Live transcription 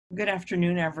Good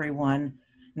afternoon, everyone,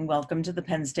 and welcome to the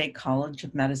Penn State College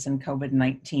of Medicine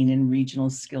COVID-19 and Regional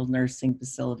Skilled Nursing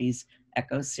Facilities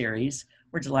ECHO series.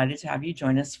 We're delighted to have you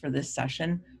join us for this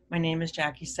session. My name is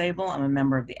Jackie Sable. I'm a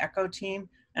member of the ECHO team,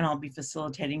 and I'll be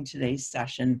facilitating today's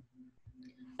session.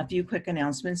 A few quick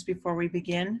announcements before we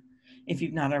begin. If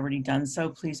you've not already done so,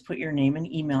 please put your name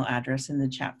and email address in the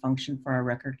chat function for our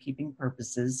record-keeping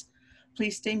purposes.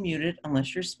 Please stay muted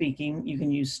unless you're speaking. You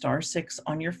can use *6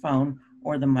 on your phone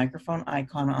or the microphone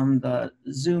icon on the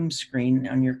Zoom screen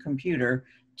on your computer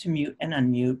to mute and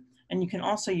unmute. And you can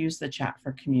also use the chat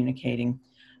for communicating.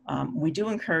 We do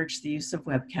encourage the use of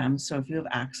webcams, so if you have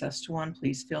access to one,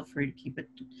 please feel free to keep it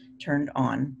turned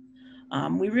on.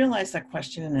 We realize that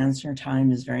question and answer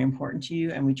time is very important to you,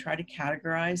 and we try to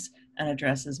categorize and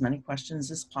address as many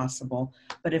questions as possible.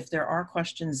 But if there are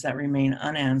questions that remain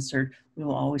unanswered, we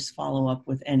will always follow up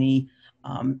with any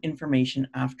information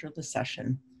after the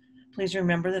session. Please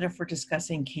remember that if we're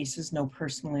discussing cases, no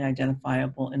personally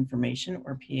identifiable information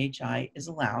or PHI is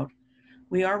allowed.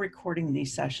 We are recording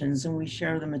these sessions and we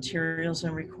share the materials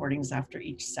and recordings after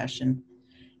each session.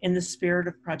 In the spirit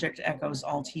of Project ECHO's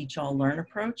All Teach, All Learn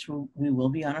approach, we will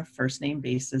be on a first name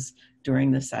basis during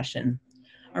the session.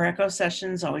 Our ECHO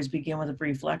sessions always begin with a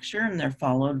brief lecture and they're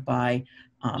followed by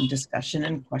discussion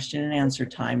and question and answer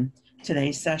time.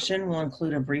 Today's session will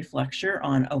include a brief lecture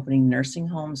on opening nursing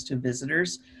homes to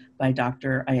visitors by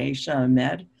Dr. Ayesha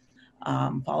Ahmad,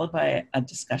 followed by a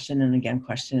discussion and again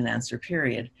question and answer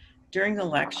period. During the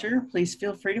lecture, please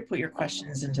feel free to put your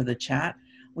questions into the chat.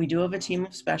 We do have a team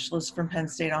of specialists from Penn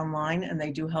State Online, and they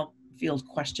do help field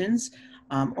questions,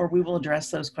 or we will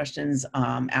address those questions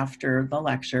after the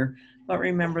lecture. But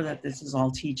remember that this is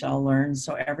all teach, all learn,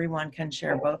 so everyone can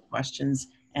share both questions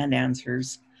and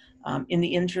answers. In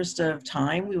the interest of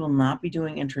time, we will not be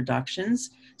doing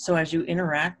introductions. So as you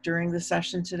interact during the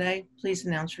session today, please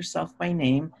announce yourself by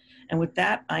name. And with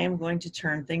that, I am going to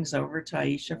turn things over to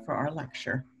Ayesha for our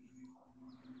lecture.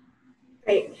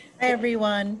 Great. Hi,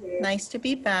 everyone. Nice to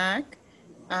be back.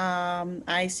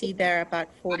 I see there are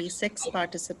about 46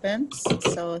 participants.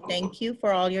 So thank you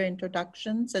for all your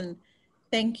introductions and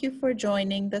thank you for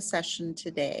joining the session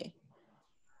today.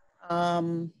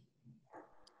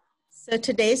 So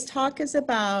today's talk is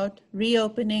about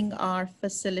reopening our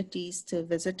facilities to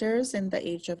visitors in the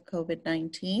age of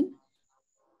COVID-19.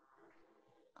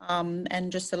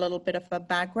 And just a little bit of a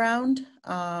background.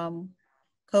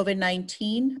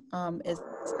 COVID-19 is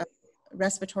a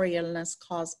respiratory illness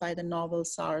caused by the novel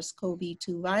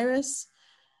SARS-CoV-2 virus.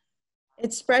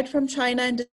 It spread from China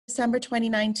in December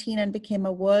 2019 and became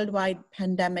a worldwide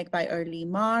pandemic by early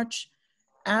March.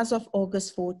 As of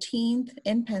August 14th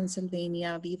in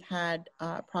Pennsylvania, we've had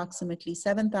approximately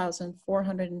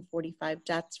 7,445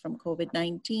 deaths from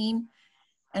COVID-19,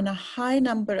 and a high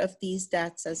number of these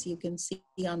deaths, as you can see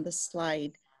on the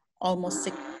slide, almost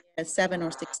 67 or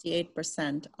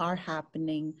 68% are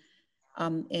happening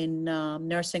in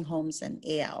nursing homes and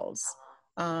ALs.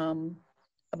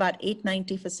 About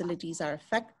 890 facilities are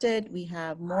affected. We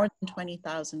have more than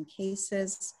 20,000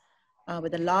 cases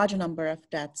with a large number of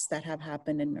deaths that have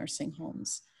happened in nursing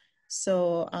homes.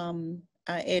 So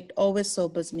it always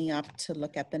sobers me up to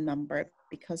look at the number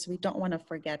because we don't want to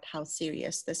forget how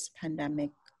serious this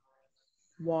pandemic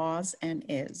was and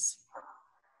is.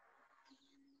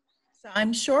 So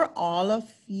I'm sure all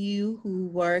of you who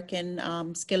work in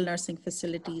skilled nursing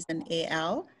facilities and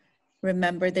AL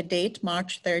remember the date,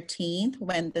 March 13th,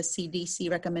 when the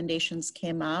CDC recommendations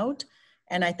came out.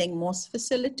 And I think most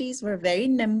facilities were very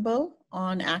nimble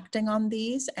on acting on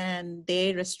these, and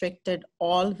they restricted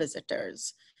all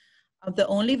visitors. The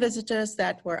only visitors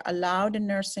that were allowed in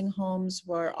nursing homes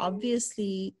were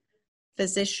obviously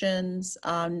physicians,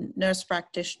 nurse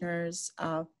practitioners,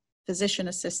 physician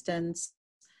assistants,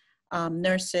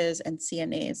 nurses, and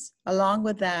CNAs. Along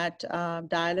with that,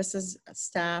 dialysis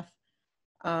staff,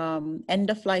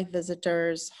 end-of-life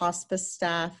visitors, hospice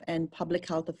staff, and public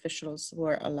health officials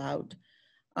were allowed.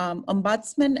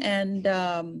 Ombudsman and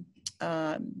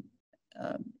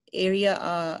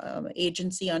area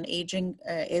agency on aging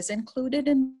is included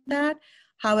in that.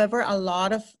 However,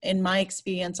 in my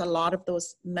experience, a lot of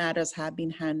those matters have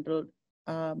been handled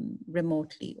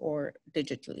remotely or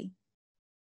digitally.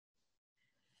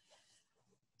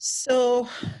 So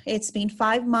it's been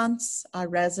 5 months. Our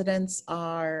residents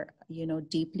are,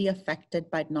 deeply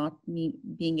affected by not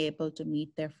being able to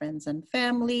meet their friends and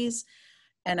families.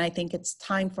 And I think it's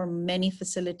time for many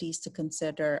facilities to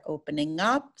consider opening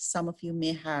up. Some of you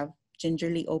may have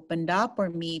gingerly opened up or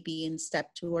maybe in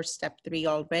step 2 or step 3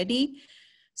 already.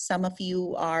 Some of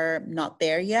you are not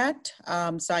there yet.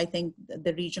 So I think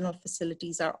the regional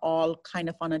facilities are all kind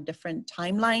of on a different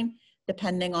timeline,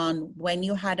 depending on when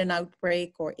you had an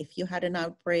outbreak or if you had an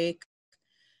outbreak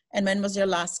and when was your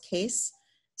last case.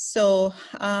 So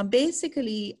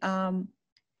basically,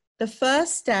 the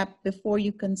first step before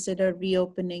you consider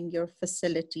reopening your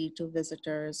facility to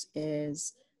visitors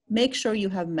is make sure you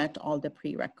have met all the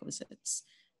prerequisites.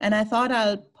 And I thought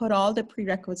I'll put all the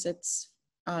prerequisites,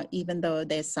 even though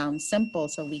they sound simple,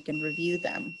 so we can review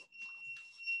them.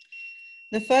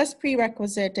 The first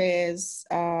prerequisite is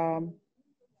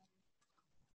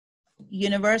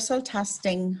universal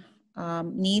testing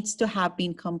needs to have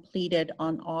been completed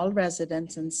on all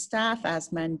residents and staff as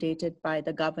mandated by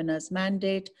the governor's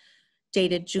mandate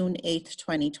dated June 8th,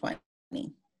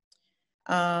 2020.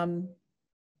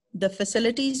 The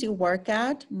facilities you work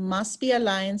at must be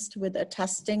aligned with a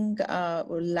testing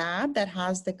lab that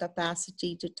has the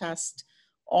capacity to test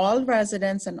all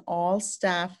residents and all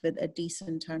staff with a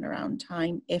decent turnaround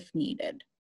time if needed.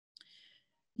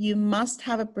 You must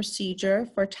have a procedure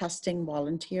for testing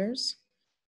volunteers.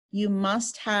 You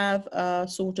must have a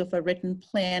sort of a written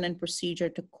plan and procedure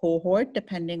to cohort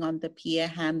depending on the PA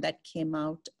hand that came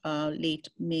out late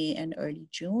May and early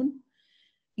June.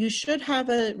 You should have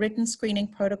a written screening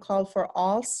protocol for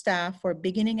all staff for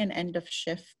beginning and end of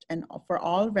shift and for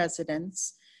all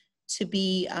residents to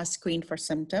be screened for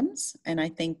symptoms. And I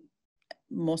think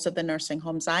most of the nursing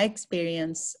homes I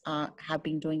experience have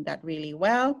been doing that really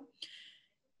well.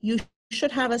 You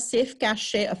should have a safe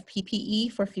cache of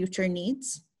PPE for future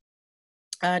needs,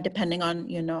 depending on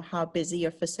how busy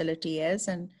your facility is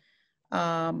and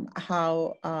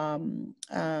how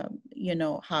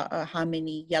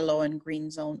many yellow and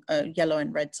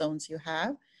red zones you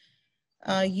have.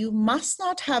 You must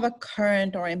not have a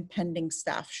current or impending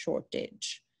staff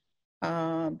shortage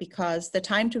because the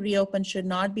time to reopen should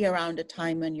not be around a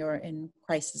time when you're in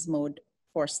crisis mode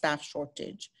for staff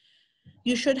shortage.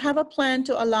 You should have a plan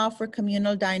to allow for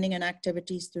communal dining and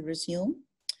activities to resume.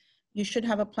 You should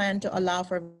have a plan to allow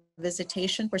for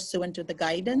visitation pursuant to the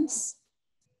guidance.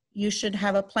 You should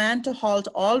have a plan to halt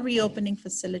all reopening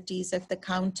facilities if the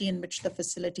county in which the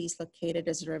facility is located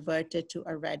is reverted to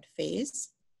a red phase.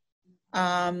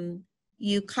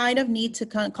 You kind of need to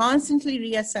constantly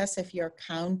reassess if your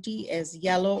county is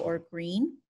yellow or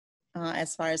green.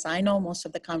 As far as I know, most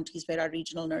of the counties where our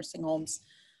regional nursing homes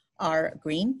are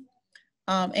green.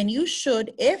 And you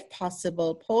should, if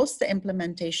possible, post the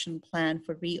implementation plan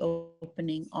for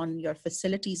reopening on your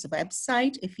facility's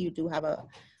website if you do have a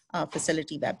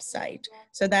facility website.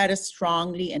 So that is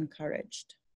strongly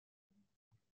encouraged.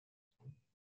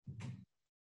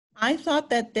 I thought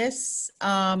that this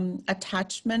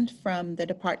attachment from the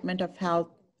Department of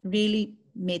Health really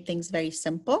made things very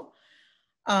simple.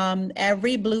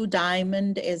 Every blue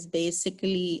diamond is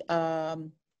basically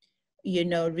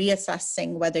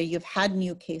reassessing whether you've had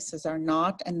new cases or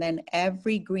not. And then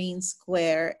every green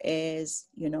square is,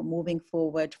 moving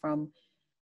forward from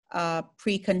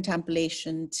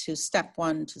pre-contemplation to step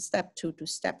 1 to step 2 to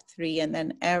step 3. And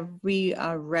then every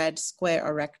red square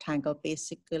or rectangle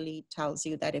basically tells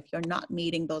you that if you're not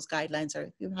meeting those guidelines or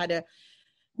if you've had a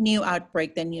new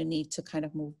outbreak, then you need to kind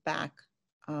of move back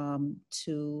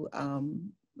to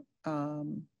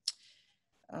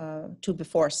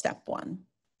before step 1.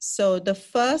 So the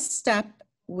first step,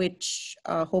 which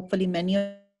hopefully many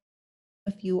of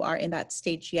you are in that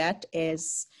stage yet,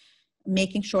 is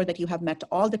making sure that you have met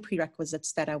all the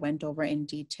prerequisites that I went over in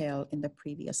detail in the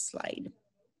previous slide.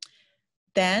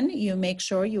 Then you make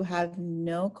sure you have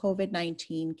no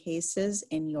COVID-19 cases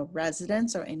in your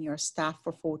residence or in your staff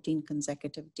for 14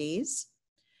 consecutive days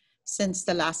since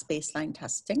the last baseline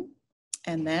testing.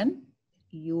 And then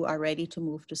you are ready to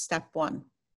move to step 1.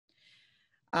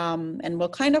 And we'll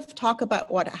kind of talk about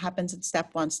what happens in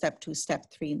step 1, step 2, step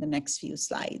 3 in the next few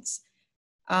slides.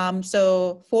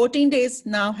 So 14 days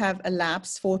now have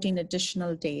elapsed, 14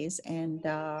 additional days, and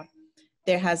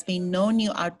there has been no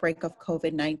new outbreak of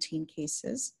COVID-19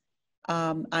 cases,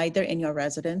 either in your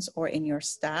residence or in your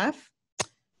staff.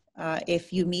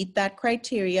 If you meet that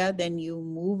criteria, then you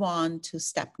move on to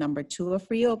step number 2 of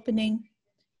reopening.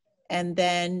 And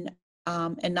then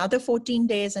another 14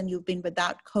 days and you've been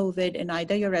without COVID in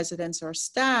either your residence or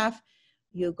staff,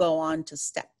 you go on to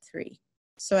step 3.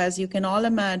 So as you can all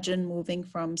imagine, moving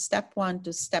from step 1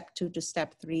 to step 2 to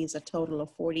step 3 is a total of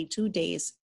 42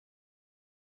 days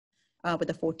with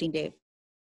a 14-day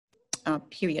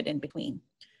period in between.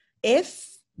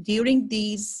 If during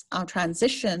these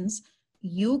transitions,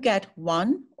 you get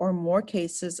 1 or more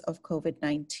cases of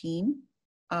COVID-19,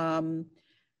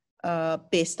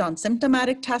 based on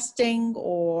symptomatic testing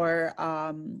or,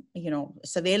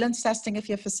 surveillance testing if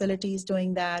your facility is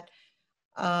doing that,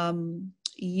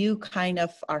 you kind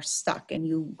of are stuck and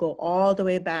you go all the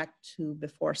way back to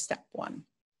before step one.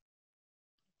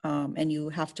 And you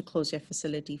have to close your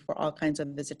facility for all kinds of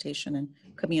visitation and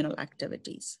communal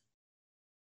activities.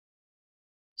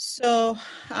 So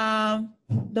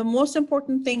the most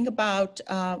important thing about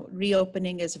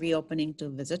reopening is reopening to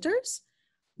visitors.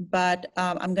 But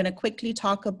I'm going to quickly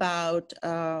talk about,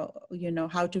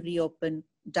 how to reopen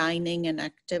dining and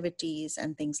activities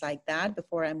and things like that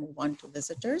before I move on to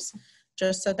visitors,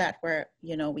 just so that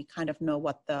we kind of know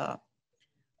what the,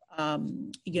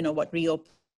 what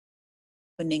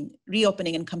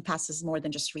reopening encompasses more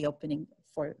than just reopening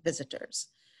for visitors.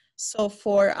 So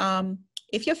for,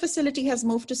 if your facility has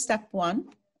moved to step one,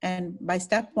 and by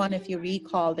step one, if you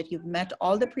recall that you've met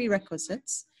all the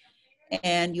prerequisites,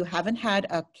 and you haven't had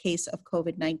a case of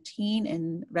COVID-19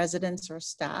 in residents or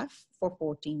staff for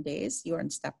 14 days, you're in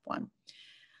step one.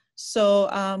 So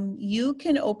you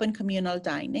can open communal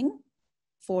dining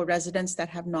for residents that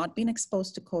have not been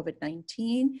exposed to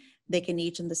COVID-19. They can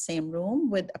eat in the same room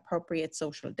with appropriate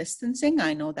social distancing.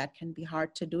 I know that can be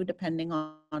hard to do depending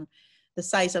on the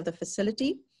size of the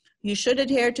facility. You should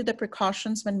adhere to the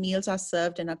precautions when meals are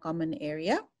served in a common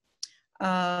area.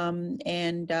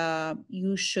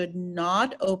 You should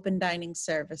not open dining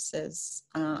services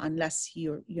unless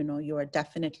you are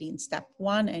definitely in step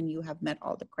one and you have met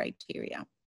all the criteria.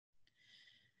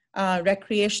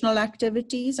 Recreational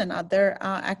activities and other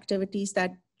activities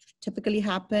that typically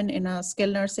happen in a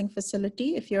skilled nursing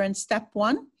facility. If you're in step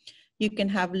one, you can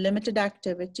have limited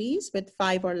activities with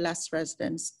 5 or less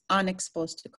residents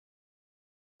unexposed to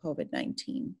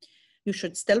COVID-19. You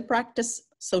should still practice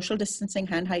social distancing,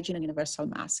 hand hygiene, and universal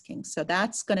masking. So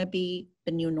that's going to be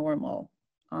the new normal.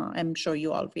 I'm sure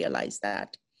you all realize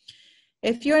that.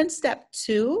 If you're in step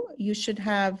two, you should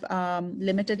have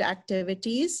limited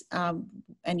activities,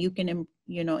 and you can,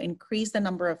 increase the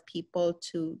number of people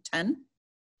to 10.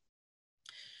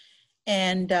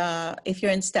 And if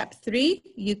you're in step three,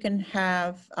 you can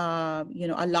have, a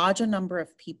larger number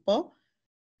of people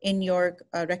in your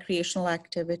recreational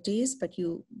activities, but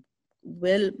you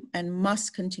will and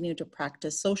must continue to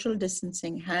practice social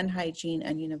distancing, hand hygiene,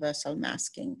 and universal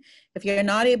masking. If you're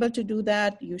not able to do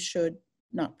that, you should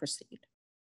not proceed.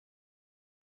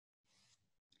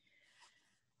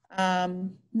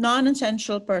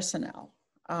 Non-essential personnel.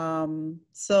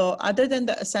 So other than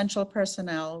the essential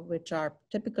personnel, which are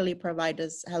typically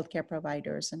providers, healthcare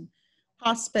providers, and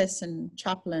hospice and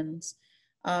chaplains,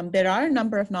 there are a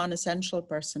number of non-essential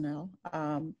personnel.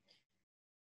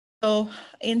 So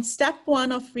in step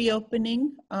one of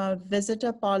reopening,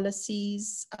 visitor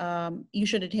policies, you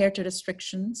should adhere to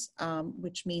restrictions,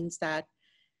 which means that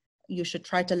you should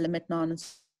try to limit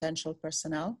non-essential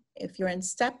personnel. If you're in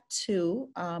step two,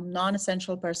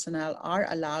 non-essential personnel are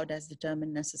allowed as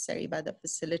determined necessary by the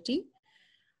facility,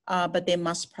 but they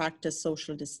must practice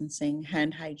social distancing,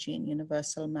 hand hygiene,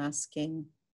 universal masking.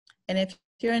 And if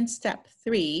you're in step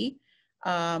three,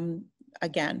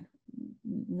 again,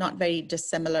 not very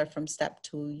dissimilar from step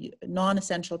two,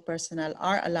 non-essential personnel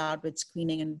are allowed with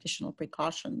screening and additional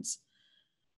precautions.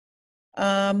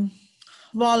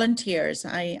 Volunteers,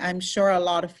 I'm sure a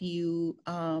lot of you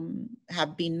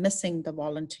have been missing the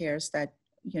volunteers that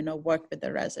work with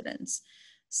the residents.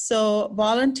 So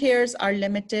volunteers are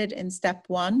limited in step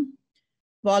one.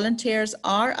 Volunteers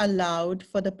are allowed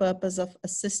for the purpose of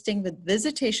assisting with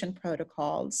visitation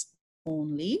protocols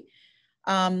only,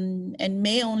 and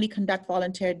may only conduct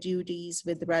volunteer duties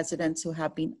with residents who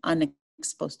have been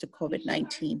unexposed to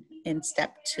COVID-19 in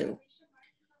step two.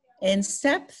 In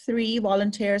step three,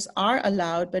 volunteers are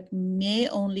allowed, but may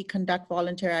only conduct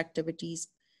volunteer activities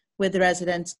with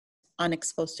residents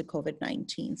unexposed to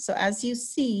COVID-19. So as you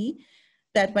see,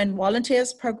 that when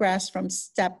volunteers progress from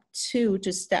step two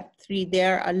to step three,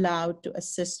 they're allowed to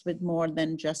assist with more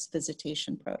than just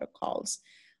visitation protocols.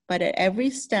 But at every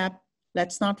step,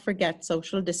 let's not forget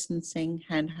social distancing,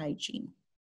 hand hygiene.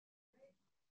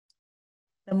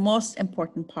 The most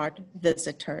important part,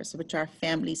 visitors, which our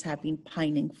families have been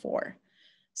pining for.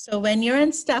 So when you're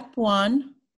in step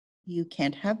one, you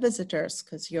can't have visitors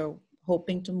because you're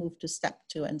hoping to move to step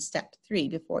two and step three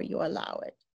before you allow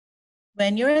it.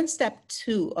 When you're in step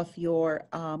two of your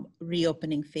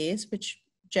reopening phase, which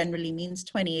generally means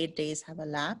 28 days have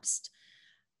elapsed,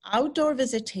 outdoor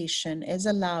visitation is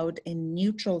allowed in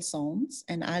neutral zones,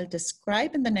 and I'll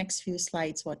describe in the next few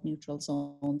slides what neutral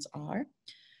zones are.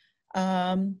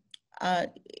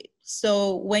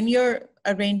 So when you're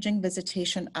arranging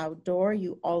visitation outdoor,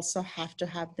 you also have to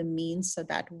have the means so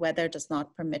that weather does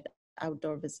not permit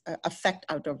affect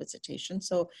outdoor visitation.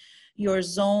 So your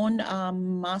zone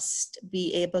must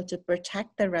be able to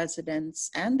protect the residents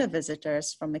and the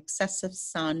visitors from excessive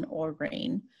sun or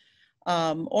rain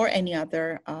or any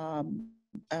other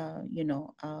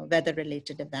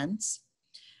weather-related events.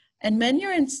 And when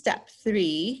you're in step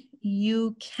 3,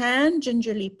 you can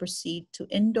gingerly proceed to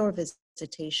indoor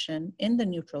visitation in the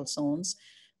neutral zones,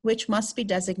 which must be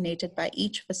designated by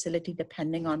each facility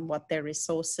depending on what their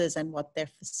resources and what their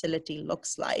facility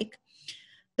looks like.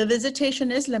 The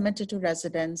visitation is limited to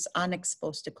residents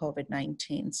unexposed to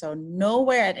COVID-19. So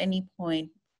nowhere at any point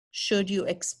should you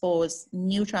expose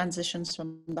new transitions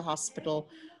from the hospital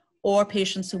or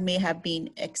patients who may have been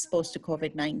exposed to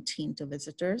COVID-19 to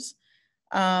visitors.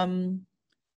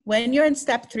 When you're in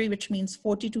step 3, which means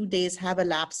 42 days have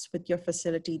elapsed with your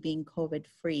facility being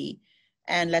COVID-free,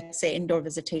 and let's say indoor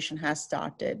visitation has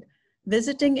started,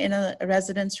 visiting in a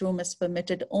residence room is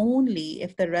permitted only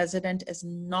if the resident is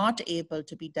not able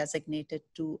to be designated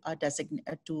to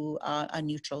a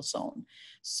neutral zone.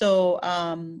 So,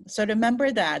 so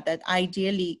remember that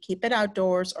ideally keep it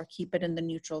outdoors or keep it in the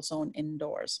neutral zone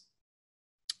indoors.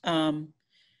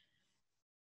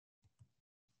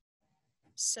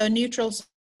 So neutral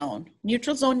zone.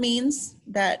 Neutral zone means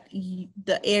that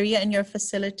the area in your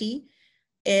facility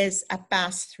is a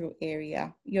pass-through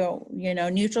area.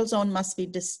 Neutral zone must be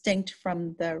distinct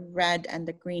from the red and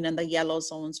the green and the yellow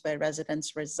zones where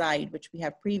residents reside, which we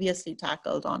have previously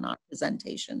tackled on our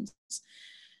presentations.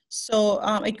 So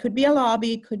it could be a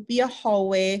lobby, it could be a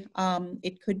hallway,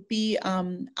 it could be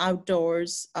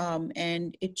outdoors,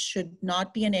 and it should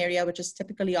not be an area which is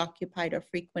typically occupied or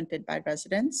frequented by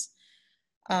residents.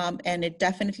 And it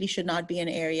definitely should not be an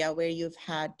area where you've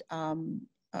had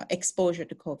exposure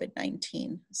to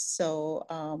COVID-19. So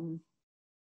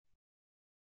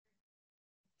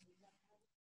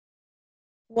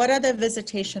what are the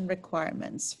visitation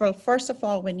requirements? Well, first of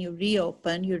all, when you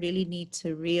reopen, you really need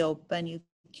to reopen. You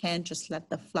can't just let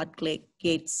the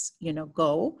floodgates,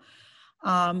 go.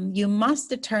 You must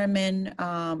determine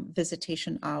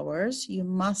visitation hours. You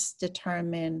must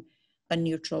determine a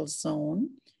neutral zone.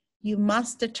 You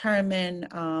must determine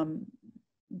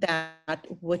that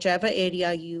whichever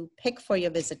area you pick for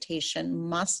your visitation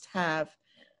must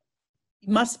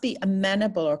be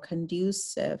amenable or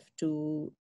conducive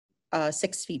to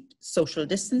 6 feet social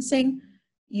distancing.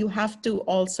 You have to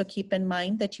also keep in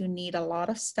mind that you need a lot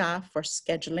of staff for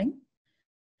scheduling,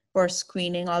 for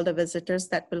screening all the visitors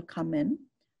that will come in,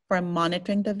 for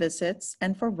monitoring the visits,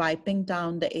 and for wiping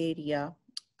down the area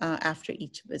after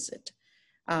each visit.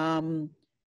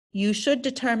 You should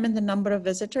determine the number of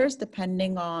visitors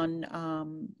depending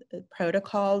on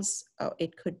protocols.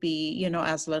 It could be,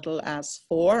 as little as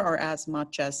 4 or as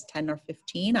much as 10 or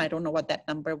 15. I don't know what that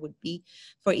number would be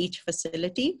for each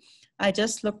facility. I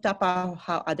just looked up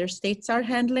how other states are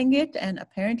handling it. And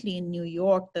apparently in New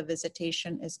York, the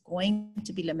visitation is going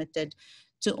to be limited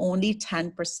to only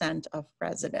 10% of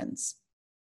residents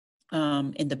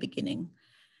in the beginning.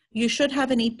 You should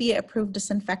have an EPA approved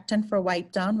disinfectant for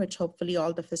wipe down, which hopefully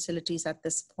all the facilities at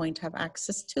this point have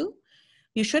access to.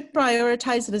 You should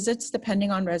prioritize visits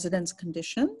depending on residents'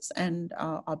 conditions, and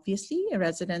obviously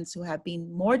residents who have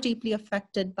been more deeply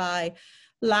affected by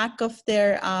lack of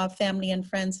their family and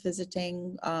friends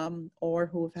visiting, or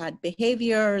who've had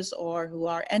behaviors or who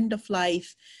are end of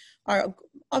life are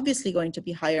obviously going to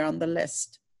be higher on the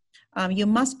list. You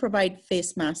must provide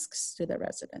face masks to the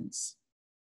residents.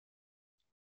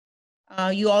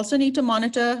 You also need to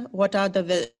monitor what are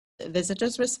the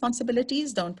visitors'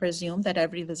 responsibilities. Don't presume that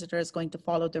every visitor is going to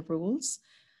follow the rules.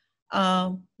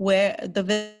 Where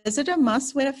the visitor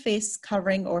must wear a face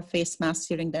covering or face mask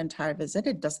during the entire visit.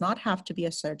 It does not have to be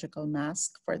a surgical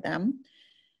mask for them.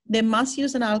 They must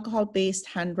use an alcohol-based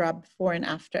hand rub before and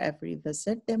after every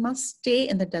visit. They must stay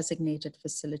in the designated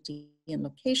facility and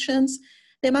locations.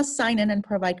 They must sign in and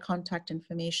provide contact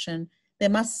information. They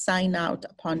must sign out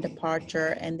upon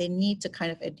departure, and they need to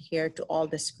kind of adhere to all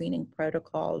the screening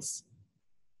protocols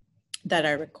that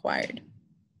are required.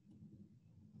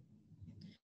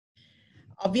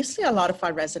 Obviously, a lot of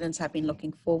our residents have been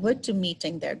looking forward to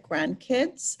meeting their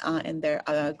grandkids and their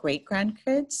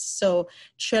great-grandkids. So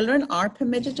children are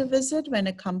permitted to visit when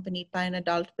accompanied by an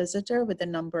adult visitor with a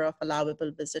number of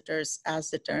allowable visitors as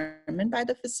determined by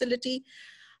the facility.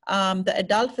 The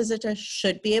adult visitor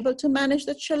should be able to manage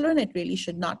the children. It really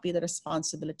should not be the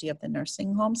responsibility of the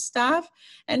nursing home staff.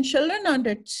 And children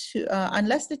under 2,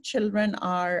 unless the children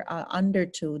are under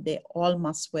 2, they all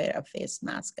must wear a face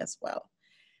mask as well.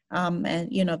 And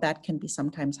that can be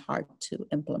sometimes hard to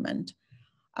implement.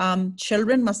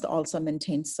 Children must also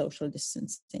maintain social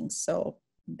distancing. So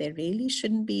They really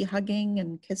shouldn't be hugging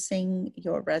and kissing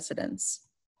your residents.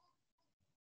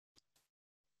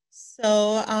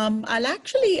 So I'll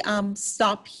actually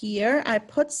stop here. I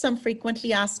put some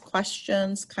frequently asked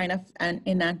questions kind of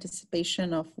in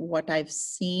anticipation of what I've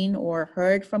seen or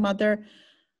heard from other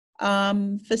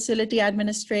facility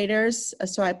administrators.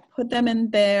 So I put them in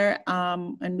there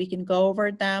and we can go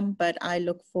over them, but I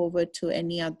look forward to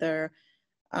any other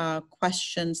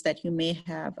questions that you may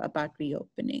have about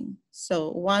reopening. So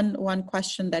one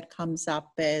question that comes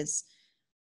up is,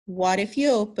 what if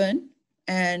you open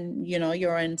and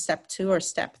you're in step 2 or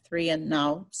step 3 and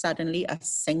now suddenly a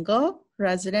single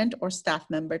resident or staff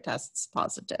member tests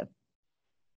positive?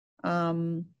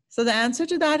 So the answer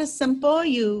to that is simple.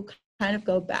 You kind of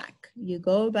go back. You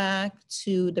go back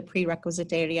to the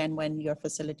prerequisite area and when your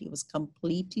facility was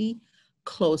completely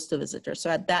closed to visitors.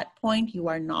 So at that point, you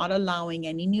are not allowing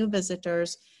any new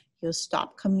visitors. You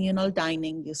stop communal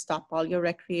dining. You stop all your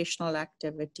recreational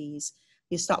activities.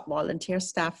 You stop volunteer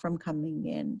staff from coming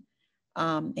in.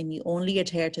 And you only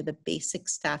adhere to the basic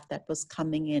staff that was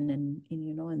coming in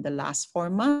the last 4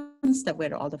 months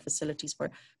where all the facilities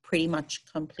were pretty much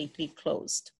completely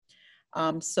closed.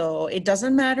 So it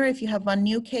doesn't matter if you have 1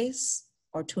 new case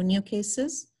or 2 new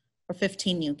cases or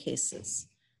 15 new cases.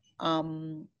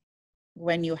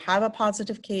 When you have a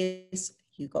positive case,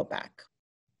 you go back.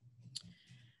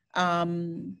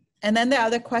 And then the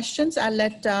other questions, I'll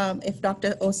let, if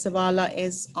Dr. Osavala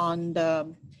is on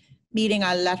the meeting,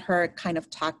 I'll let her kind of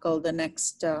tackle the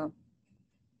next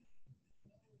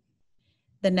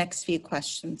few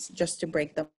questions just to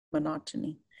break the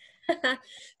monotony.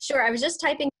 Sure, I was just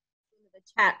typing into the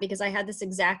chat because I had this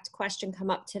exact question come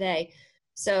up today.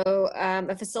 So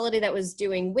a facility that was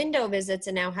doing window visits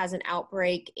and now has an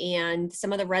outbreak, and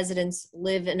some of the residents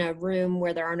live in a room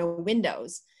where there are no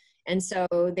windows. And so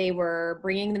they were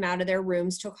bringing them out of their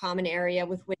rooms to a common area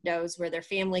with windows where their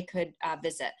family could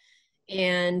visit.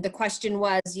 And the question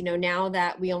was, now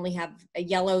that we only have a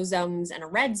yellow zones and a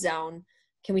red zone,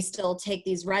 can we still take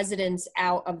these residents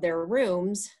out of their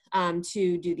rooms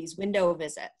to do these window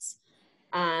visits?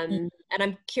 And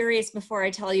I'm curious, before I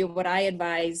tell you what I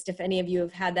advised, if any of you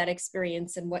have had that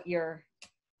experience and what your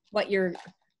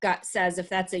gut says, if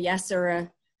that's a yes or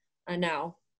a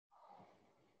no.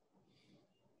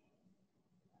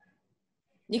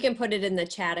 You can put it in the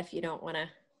chat if you don't want to.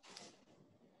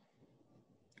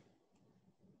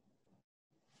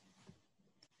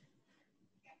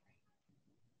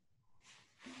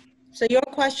 So your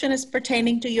question is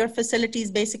pertaining to your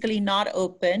facilities basically not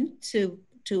open to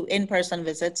in-person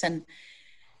visits, and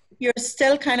you're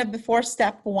still kind of before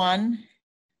step 1,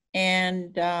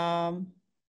 and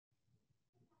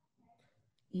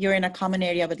you're in a common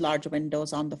area with large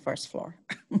windows on the first floor.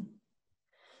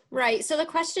 Right. So the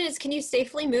question is, can you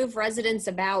safely move residents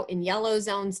about in yellow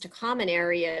zones to common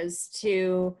areas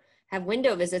to have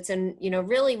window visits? And,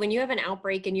 really, when you have an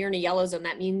outbreak and you're in a yellow zone,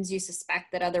 that means you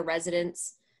suspect that other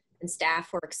residents and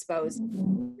staff were exposed.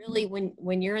 Really,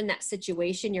 when you're in that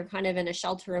situation, you're kind of in a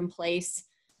shelter in place.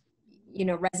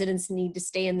 Residents need to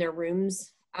stay in their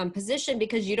rooms position,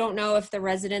 because you don't know if the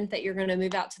resident that you're going to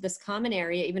move out to this common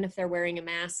area, even if they're wearing a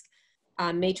mask,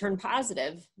 may turn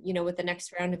positive, with the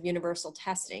next round of universal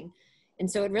testing. And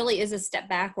so it really is a step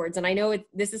backwards. And I know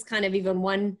this is kind of even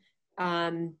one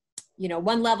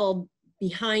level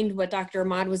behind what Dr.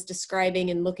 Ahmad was describing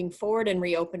and looking forward and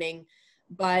reopening.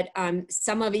 But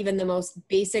some of even the most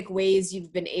basic ways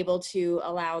you've been able to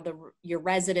allow your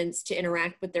residents to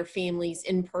interact with their families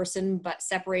in person, but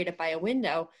separated by a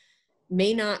window, you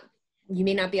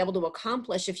may not be able to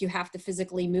accomplish if you have to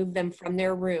physically move them from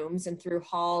their rooms and through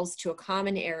halls to a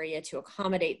common area to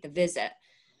accommodate the visit.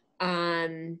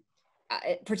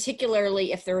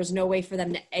 Particularly if there is no way for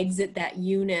them to exit that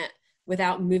unit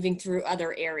without moving through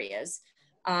other areas.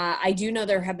 I do know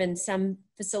there have been some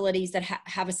facilities that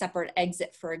have a separate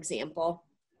exit, for example,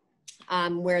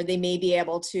 where they may be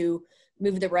able to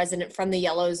move the resident from the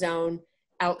yellow zone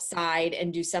outside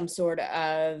and do some sort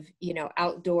of,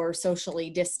 outdoor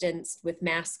socially distanced with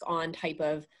mask on type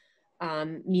of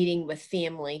meeting with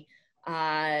family.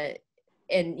 And,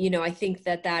 I think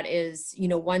that is,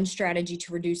 one strategy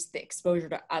to reduce the exposure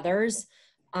to others.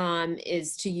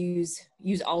 Is to use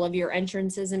all of your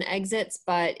entrances and exits,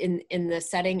 but in the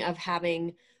setting of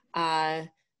having,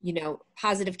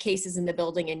 positive cases in the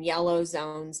building and yellow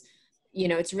zones,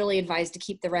 it's really advised to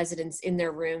keep the residents in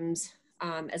their rooms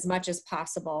as much as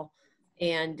possible.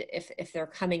 And if they're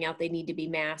coming out, they need to be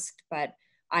masked. But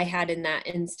I had in that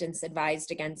instance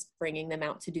advised against bringing them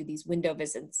out to do these window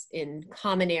visits in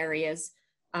common areas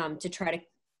to try to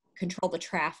control the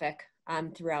traffic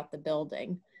throughout the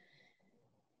building.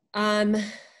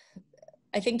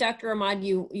 I think Dr. Ahmad,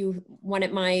 you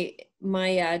wanted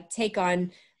my take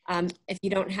on if you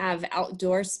don't have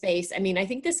outdoor space. I mean, I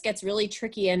think this gets really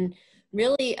tricky, and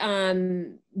really,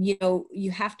 you know,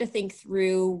 you have to think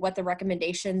through what the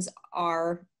recommendations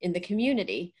are in the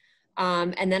community.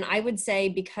 And then I would say,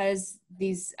 because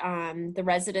these, the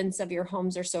residents of your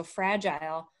homes are so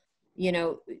fragile, you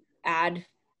know, add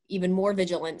even more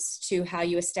vigilance to how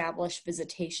you establish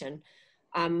visitation.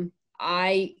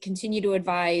 I continue to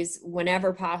advise,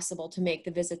 whenever possible, to make the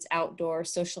visits outdoor,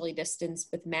 socially distanced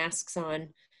with masks on,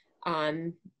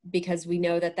 because we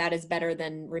know that that is better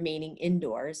than remaining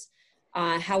indoors.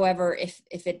 However, if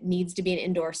it needs to be an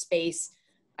indoor space,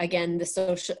 again, the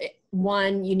social,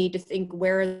 one, you need to think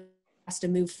where it has to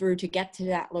move through to get to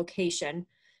that location,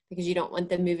 because you don't want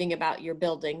them moving about your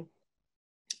building.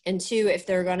 And two, if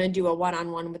they're going to do a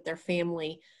one-on-one with their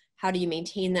family, how do you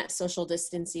maintain that social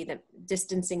distancing,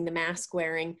 the mask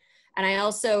wearing? And I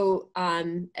also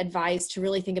advise to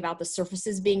really think about the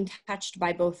surfaces being touched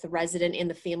by both the resident and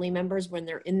the family members when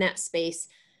they're in that space,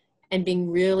 and being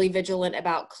really vigilant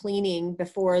about cleaning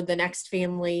before the next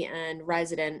family and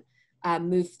resident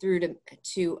move through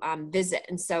to visit.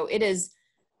 And so it is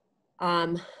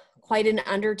quite an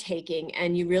undertaking,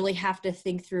 and you really have to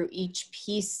think through each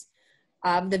piece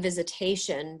of the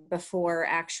visitation before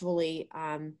actually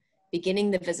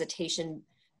beginning the visitation,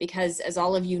 because, as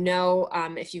all of you know,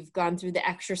 if you've gone through the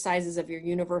exercises of your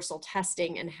universal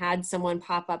testing and had someone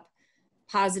pop up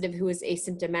positive who is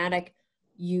asymptomatic,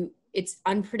 it's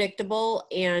unpredictable,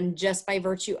 and just by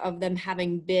virtue of them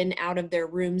having been out of their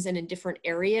rooms and in different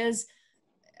areas,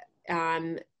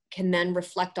 can then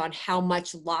reflect on how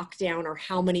much lockdown or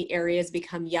how many areas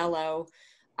become yellow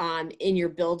in your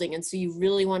building. And so you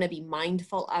really want to be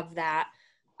mindful of that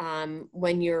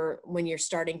when you're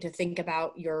starting to think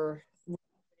about your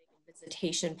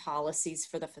visitation policies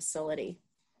for the facility.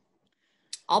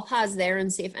 I'll pause there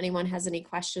and see if anyone has any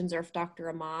questions, or if Dr.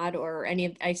 Ahmad or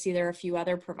I see there are a few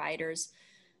other providers.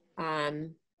 So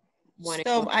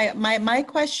my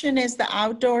question is, the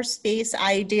outdoor space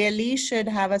ideally should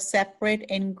have a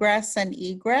separate ingress and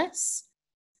egress.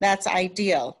 That's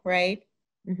ideal, right?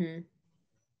 Mm-hmm.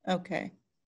 Okay.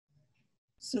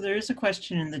 So there is a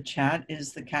question in the chat.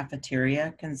 Is the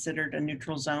cafeteria considered a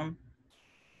neutral zone?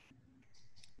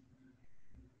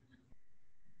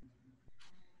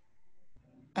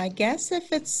 I guess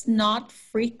if it's not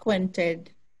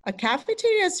frequented, a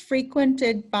cafeteria is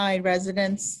frequented by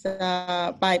residents,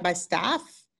 by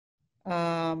staff.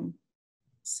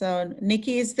 So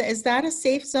Nikki, is that a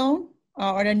safe zone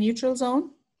or a neutral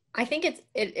zone? I think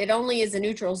it only is a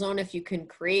neutral zone if you can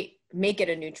make it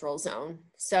a neutral zone.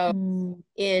 So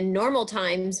in normal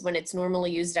times, when it's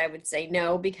normally used, I would say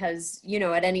no, because, you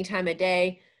know, at any time of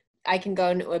day, I can go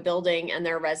into a building and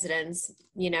there are residents,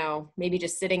 you know, maybe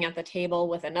just sitting at the table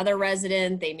with another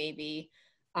resident. They may be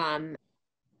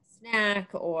snack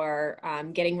or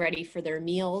getting ready for their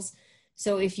meals.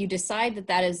 So if you decide that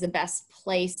that is the best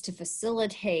place to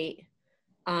facilitate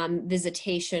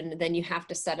visitation, then you have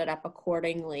to set it up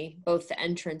accordingly, both the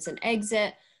entrance and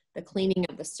exit, the cleaning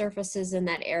of the surfaces in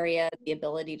that area, the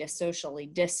ability to socially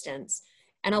distance.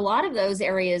 And a lot of those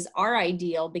areas are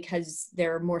ideal because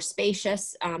they're more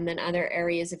spacious than other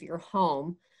areas of your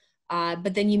home.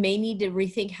 But then you may need to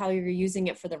rethink how you're using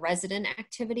it for the resident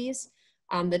activities,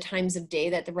 the times of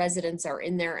day that the residents are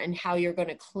in there, and how you're going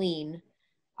to clean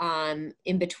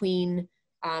in between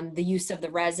the use of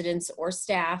the residents or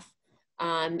staff,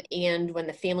 and when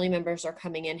the family members are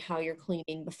coming in, how you're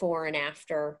cleaning before and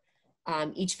after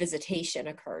each visitation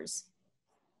occurs.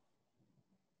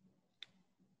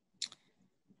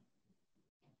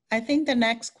 I think the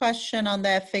next question on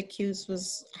the FAQs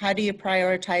was, how do you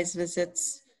prioritize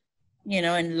visits, you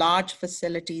know, in large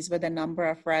facilities with a number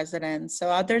of residents? So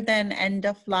other than end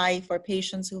of life or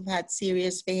patients who've had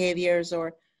serious behaviors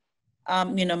or,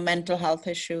 you know, mental health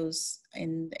issues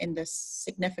in the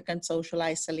significant social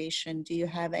isolation, do you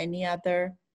have any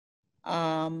other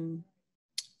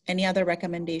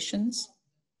recommendations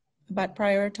about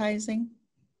prioritizing?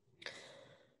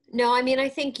 No, I mean, I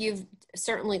think you've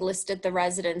certainly listed the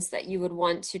residents that you would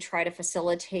want to try to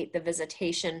facilitate the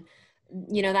visitation.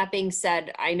 You know, that being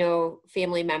said, I know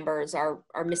family members are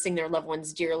missing their loved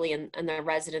ones dearly, and the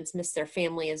residents miss their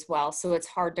family as well. So it's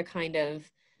hard to kind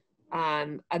of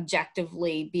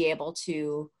objectively be able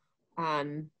to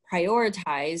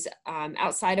prioritize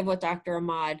outside of what Dr.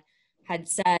 Ahmad had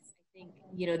said. I think,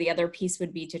 you know, the other piece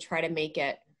would be to try to make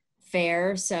it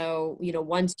fair. So, you know,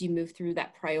 once you move through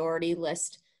that priority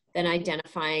list, then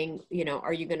identifying, you know,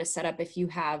 are you going to set up, if you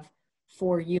have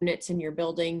 4 units in your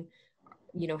building,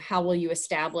 you know, how will you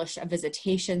establish a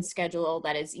visitation schedule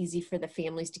that is easy for the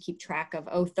families to keep track of?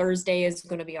 Oh, Thursday is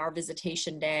going to be our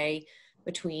visitation day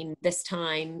between this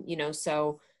time, you know,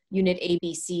 so unit A,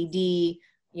 B, C, D,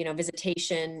 you know,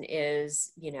 visitation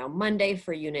is, you know, Monday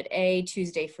for unit A,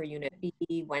 Tuesday for unit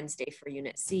B, Wednesday for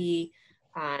unit C,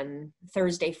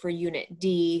 Thursday for unit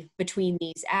D between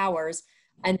these hours,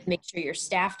 and make sure you're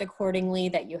staffed accordingly,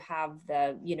 that you have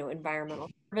the, you know, environmental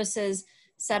services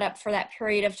set up for that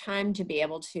period of time to be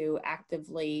able to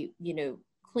actively, you know,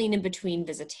 clean in between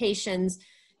visitations.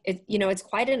 It, you know, it's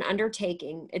quite an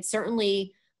undertaking. It's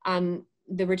certainly,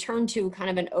 the return to kind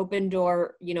of an open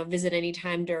door, you know, visit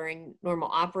anytime during normal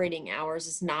operating hours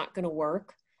is not going to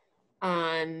work.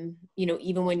 You know,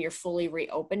 even when you're fully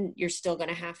reopened, you're still going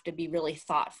to have to be really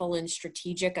thoughtful and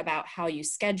strategic about how you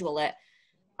schedule it.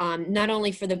 Not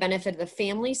only for the benefit of the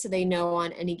family, so they know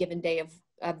on any given day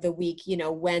of the week, you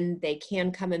know, when they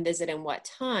can come and visit and what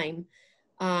time,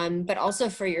 but also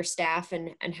for your staff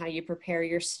and how you prepare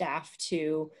your staff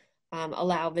to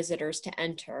allow visitors to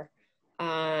enter.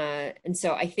 And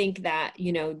so I think that,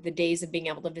 you know, the days of being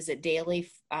able to visit daily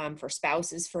for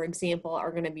spouses, for example, are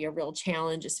going to be a real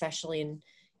challenge, especially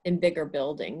in bigger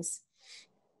buildings.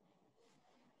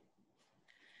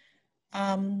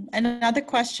 Another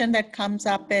question that comes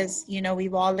up is, you know,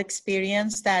 we've all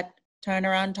experienced that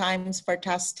turnaround times for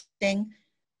testing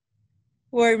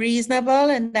were reasonable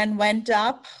and then went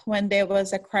up when there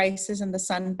was a crisis in the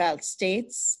Sun Belt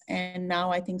states. And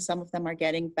now I think some of them are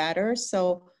getting better.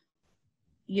 So,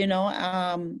 you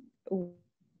know,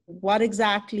 what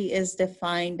exactly is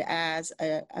defined as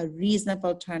a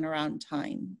reasonable turnaround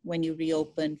time when you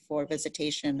reopen for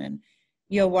visitation and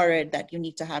you're worried that you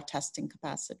need to have testing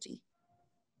capacity?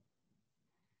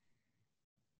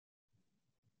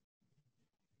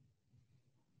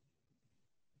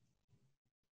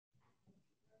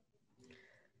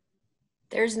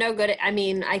 There's no good, I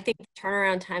mean, I think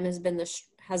turnaround time has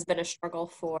been a struggle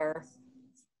for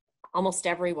almost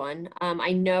everyone.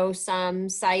 I know some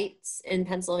sites in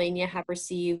Pennsylvania have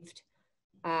received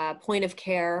point of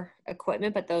care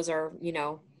equipment, but those are, you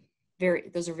know,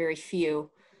 very few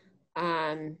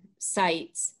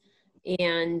sites.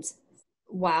 And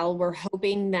while we're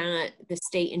hoping that the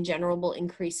state in general will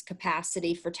increase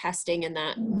capacity for testing and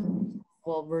that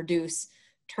will reduce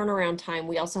turnaround time,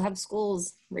 we also have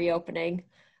schools reopening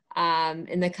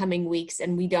in the coming weeks,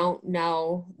 and we don't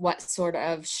know what sort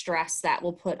of stress that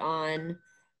will put on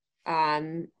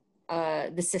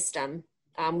the system.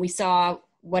 We saw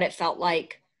what it felt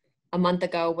like a month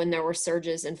ago when there were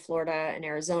surges in Florida and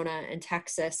Arizona and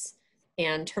Texas,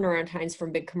 and turnaround times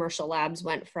from big commercial labs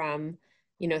went from,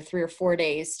 you know, 3 or 4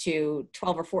 days to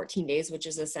 12 or 14 days, which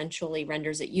is essentially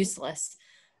renders it useless.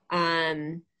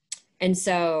 And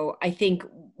so I think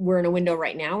we're in a window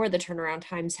right now where the turnaround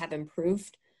times have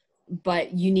improved,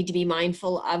 but you need to be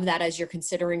mindful of that as you're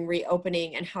considering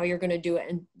reopening and how you're going to do it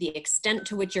and the extent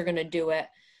to which you're going to do it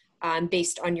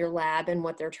based on your lab and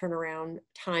what their turnaround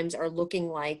times are looking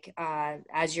like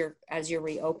as you're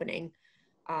reopening.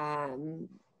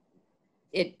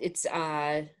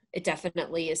 It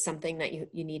definitely is something that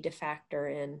you need to factor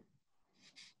in.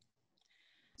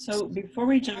 So before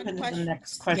we jump into the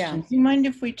next question, do you mind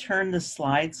if we turn the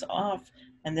slides off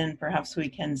and then perhaps we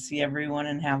can see everyone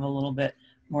and have a little bit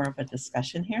more of a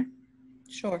discussion here?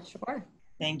 Sure.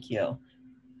 Thank you.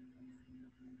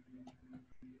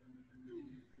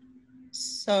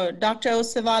 So Dr.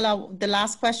 Osivala, the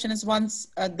last question is once,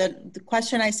 the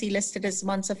question I see listed is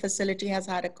once a facility has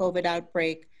had a COVID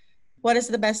outbreak, what is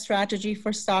the best strategy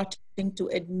for starting to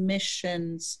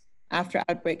admissions after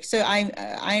outbreak? So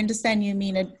I understand you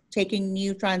mean taking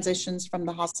new transitions from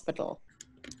the hospital.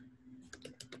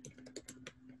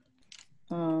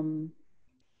 So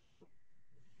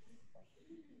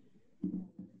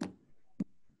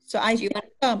I think,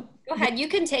 go ahead, you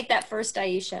can take that first,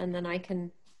 Ayesha, and then I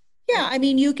can. Yeah, I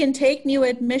mean, you can take new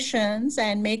admissions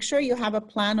and make sure you have a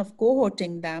plan of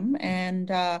cohorting them. And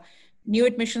new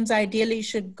admissions ideally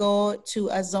should go to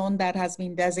a zone that has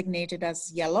been designated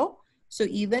as yellow. So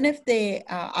even if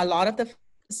a lot of the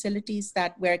facilities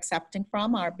that we're accepting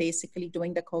from are basically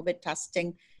doing the COVID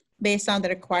testing based on the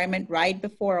requirement right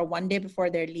before or 1 day before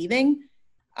they're leaving.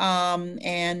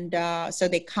 So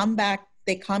they come back,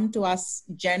 they come to us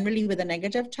generally with a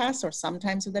negative test or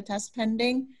sometimes with a test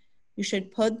pending. You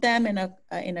should put them in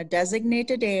a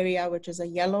designated area, which is a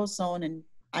yellow zone, and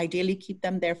ideally keep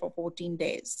them there for 14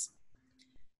 days.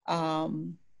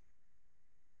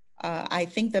 I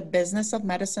think the business of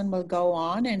medicine will go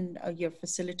on, and your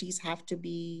facilities have to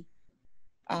be,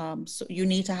 so you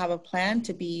need to have a plan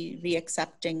to be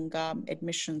reaccepting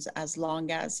admissions as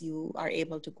long as you are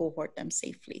able to cohort them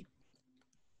safely.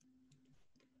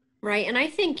 Right. And I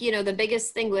think, the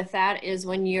biggest thing with that is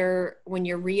when you're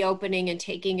reopening and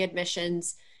taking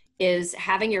admissions is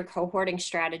having your cohorting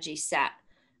strategy set.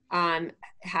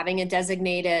 Having a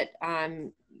designated,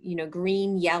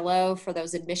 green, yellow for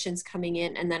those admissions coming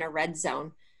in, and then a red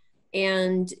zone.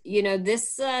 And,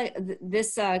 this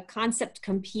concept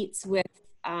competes with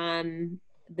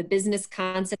the business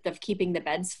concept of keeping the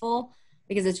beds full,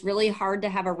 because it's really hard to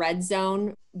have a red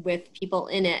zone with people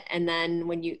in it. And then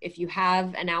if you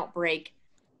have an outbreak,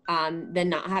 then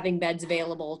not having beds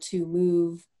available to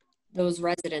move those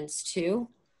residents to.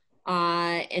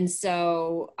 And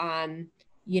so,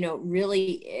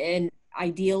 really, and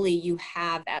ideally you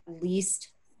have at least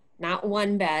not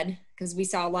one bed, because we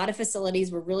saw a lot of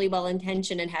facilities were really well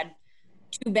intentioned and had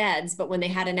 2 beds, but when they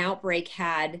had an outbreak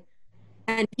had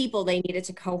 10 people they needed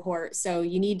to cohort. So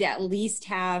you need to at least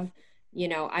have,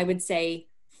 I would say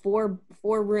four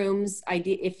rooms.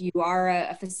 If you are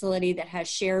a facility that has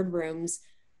shared rooms,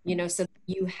 so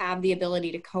you have the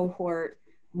ability to cohort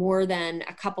more than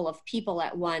a couple of people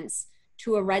at once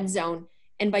to a red zone.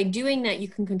 And by doing that, you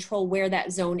can control where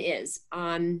that zone is.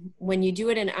 When you do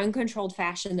it in an uncontrolled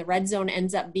fashion, the red zone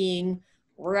ends up being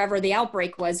wherever the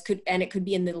outbreak was, and it could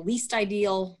be in the least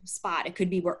ideal spot. It could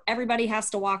be where everybody has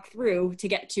to walk through to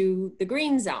get to the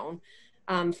green zone,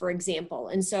 for example.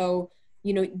 And so,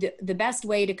 the best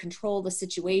way to control the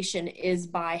situation is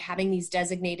by having these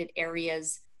designated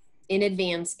areas in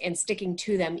advance and sticking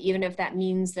to them, even if that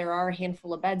means there are a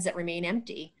handful of beds that remain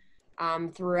empty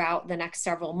throughout the next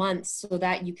several months, so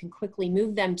that you can quickly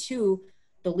move them to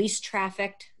the least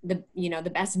trafficked, the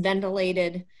best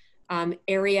ventilated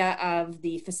area of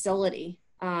the facility.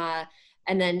 And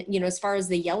then, as far as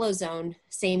the yellow zone,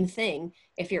 same thing.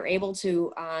 If you're able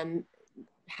to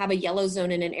have a yellow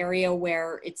zone in an area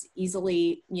where it's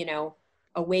easily,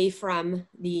 away from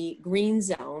the green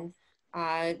zone,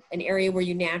 an area where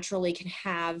you naturally can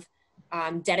have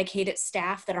dedicated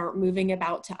staff that aren't moving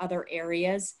about to other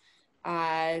areas,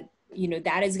 that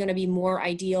is going to be more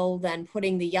ideal than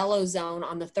putting the yellow zone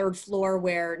on the 3rd floor,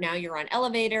 where now you're on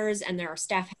elevators and there are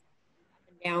staff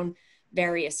down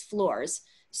various floors.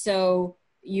 So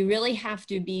you really have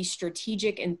to be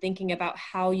strategic in thinking about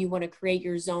how you want to create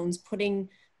your zones, putting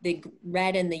the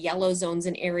red and the yellow zones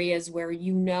in areas where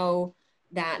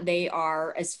that they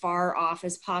are as far off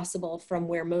as possible from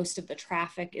where most of the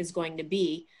traffic is going to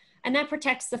be. And that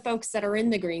protects the folks that are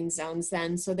in the green zones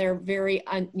then. So they're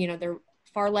they're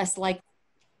far less likely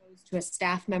to a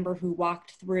staff member who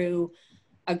walked through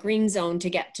a green zone to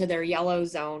get to their yellow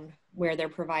zone where they're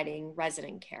providing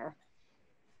resident care.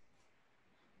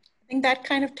 I think that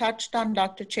kind of touched on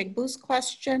Dr. Chigbu's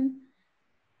question.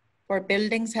 For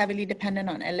buildings heavily dependent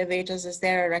on elevators, is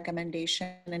there a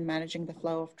recommendation in managing the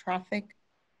flow of traffic?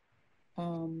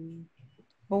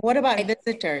 But what about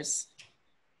visitors?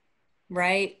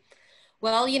 Right.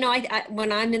 Well,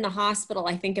 when I'm in the hospital,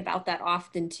 I think about that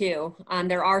often too.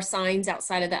 There are signs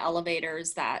outside of the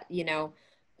elevators that,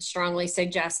 strongly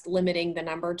suggest limiting the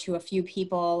number to a few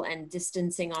people and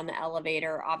distancing on the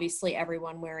elevator. Obviously,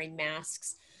 everyone wearing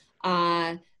masks.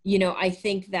 I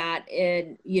think that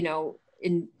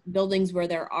in buildings where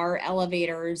there are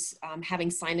elevators, having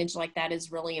signage like that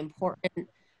is really important.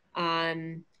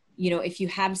 If you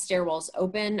have stairwells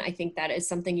open, I think that is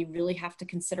something you really have to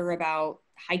consider about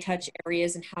high touch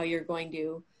areas and how you're going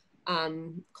to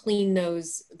clean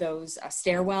those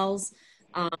stairwells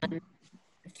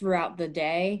throughout the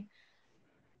day.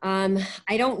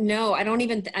 I don't know. I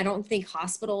don't think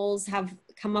hospitals have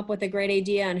come up with a great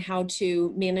idea on how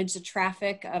to manage the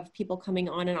traffic of people coming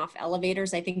on and off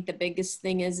elevators. I think the biggest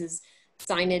thing is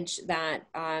signage that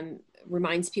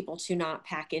reminds people to not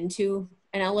pack into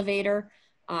an elevator,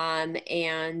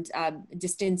 and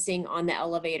distancing on the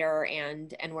elevator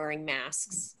and wearing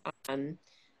masks. And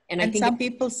I think some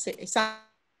people say, some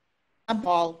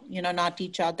wall, not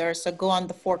each other. So go on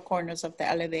the 4 corners of the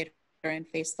elevator and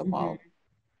face the wall.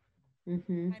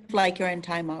 Mm-hmm. Kind of like you're in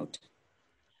timeout.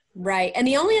 Right. And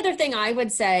the only other thing I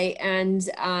would say, and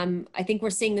I think we're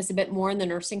seeing this a bit more in the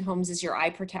nursing homes, is your eye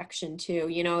protection too,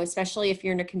 especially if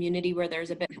you're in a community where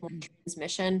there's a bit more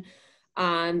transmission.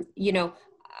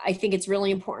 I think it's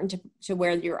really important to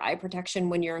wear your eye protection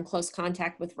when you're in close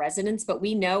contact with residents, but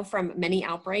we know from many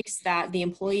outbreaks that the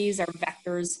employees are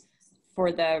vectors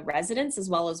for the residents as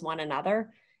well as one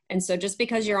another. And so just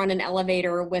because you're on an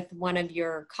elevator with one of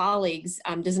your colleagues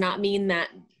does not mean that,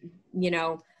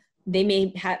 they may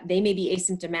be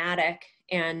asymptomatic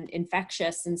and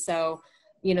infectious. And so,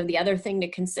 the other thing to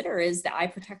consider is the eye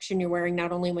protection you're wearing,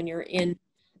 not only when you're in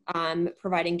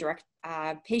providing direct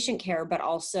patient care, but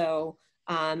also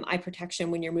eye protection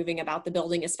when you're moving about the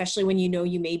building, especially when you know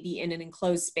you may be in an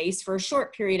enclosed space for a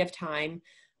short period of time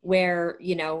where,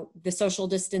 you know, the social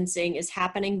distancing is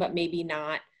happening, but maybe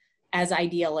not as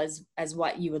ideal as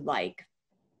what you would like.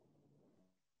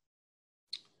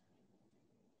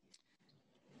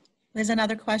 There's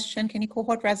another question. Can you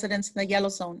cohort residents in the yellow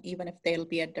zone, even if they'll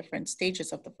be at different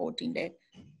stages of the 14-day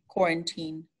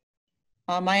quarantine?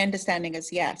 My understanding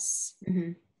is yes.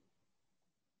 Mm-hmm.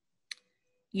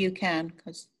 You can,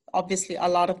 because obviously a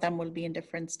lot of them will be in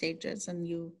different stages and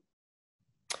you.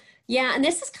 Yeah, and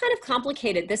this is kind of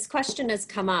complicated. This question has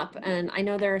come up, and I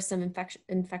know there are some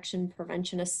infection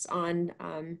preventionists on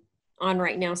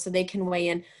right now, so they can weigh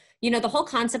in. You know, the whole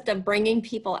concept of bringing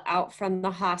people out from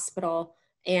the hospital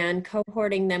and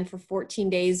cohorting them for 14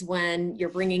 days when you're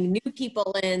bringing new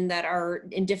people in that are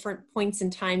in different points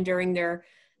in time during their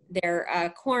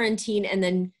quarantine, and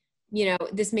then, you know,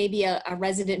 this may be a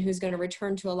resident who's going to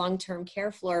return to a long-term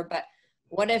care floor, but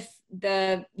what if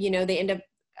they end up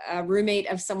a roommate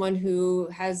of someone who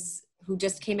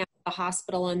just came out of the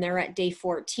hospital and they're at day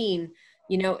 14?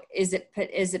 You know, is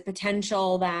it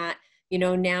potential that, you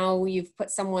know, now you've put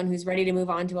someone who's ready to move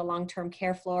on to a long-term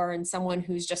care floor and someone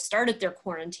who's just started their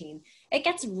quarantine? It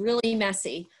gets really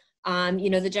messy. You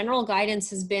know, the general guidance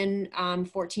has been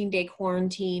 14-day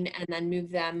quarantine and then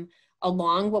move them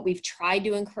along. What we've tried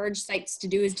to encourage sites to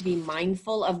do is to be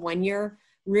mindful of when you're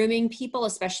rooming people,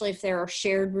 especially if there are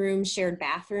shared rooms, shared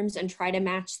bathrooms, and try to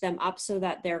match them up so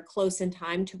that they're close in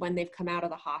time to when they've come out of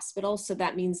the hospital. So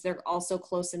that means they're also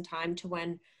close in time to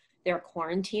when their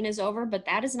quarantine is over, but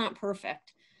that is not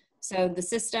perfect. So the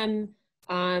system,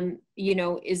 you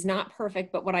know, is not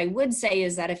perfect. But what I would say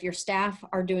is that if your staff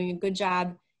are doing a good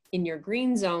job in your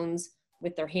green zones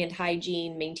with their hand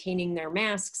hygiene, maintaining their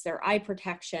masks, their eye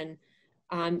protection,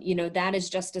 you know, that is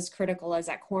just as critical as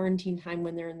at quarantine time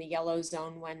when they're in the yellow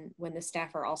zone, when the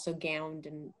staff are also gowned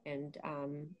and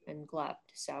gloved.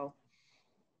 So.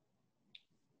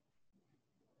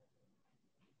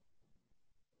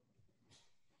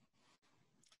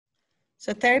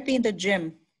 So therapy in the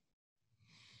gym.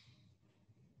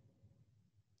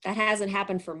 That hasn't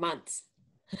happened for months.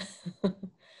 I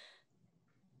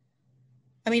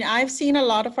mean, I've seen a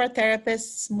lot of our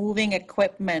therapists moving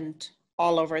equipment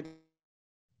all over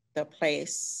the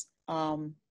place.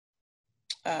 You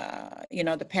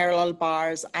know, the parallel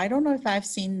bars. I don't know if I've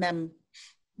seen them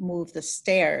move the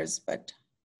stairs, but.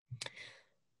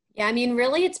 Yeah, I mean,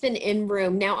 really, it's been in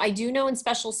room. Now, I do know in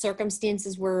special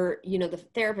circumstances where, you know, the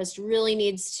therapist really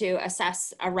needs to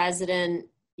assess a resident,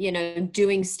 you know,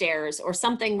 doing stairs or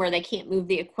something where they can't move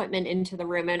the equipment into the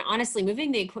room. And honestly,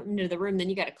 moving the equipment into the room, then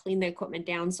you got to clean the equipment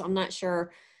down. So I'm not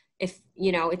sure if,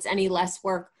 you know, it's any less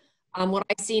work. What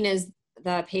I've seen is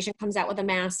the patient comes out with a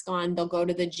mask on, they'll go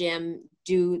to the gym,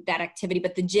 do that activity,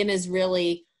 but the gym is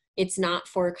really, it's not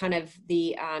for kind of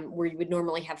the, where you would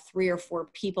normally have 3 or 4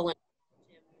 people in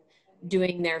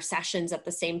doing their sessions at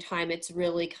the same time. It's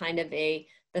really kind of the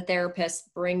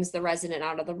therapist brings the resident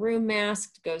out of the room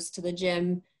masked, goes to the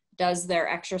gym, does their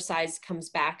exercise, comes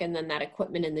back, and then that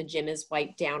equipment in the gym is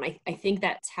wiped down. I think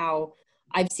that's how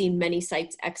I've seen many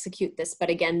sites execute this. But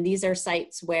again, these are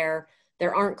sites where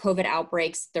there aren't COVID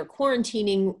outbreaks. They're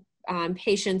quarantining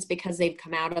patients because they've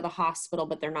come out of the hospital,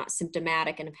 but they're not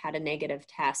symptomatic and have had a negative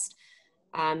test.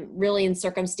 Really in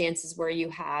circumstances where you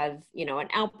have, you know, an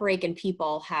outbreak and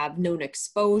people have known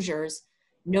exposures,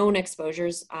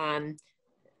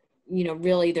 you know,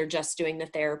 really they're just doing the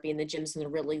therapy in the gyms and they're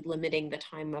really limiting the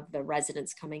time of the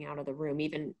residents coming out of the room,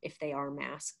 even if they are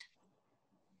masked.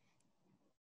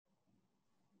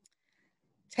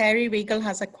 Terry Regal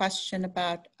has a question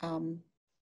about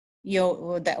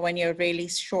that when you're really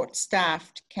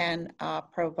short-staffed, can a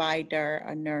provider,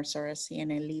 a nurse or a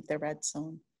CNA leave the red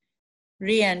zone,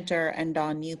 re-enter and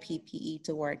don new PPE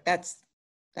to work? That's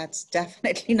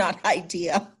definitely not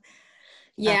ideal.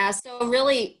 Yeah, so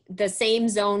really the same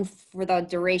zone for the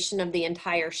duration of the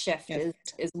entire shift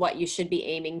is what you should be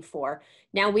aiming for.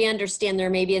 Now we understand there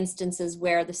may be instances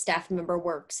where the staff member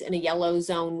works in a yellow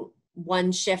zone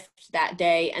one shift that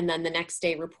day and then the next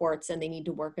day reports and they need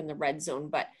to work in the red zone.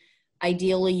 But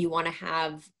ideally you want to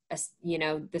have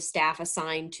the staff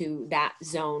assigned to that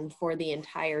zone for the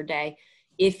entire day.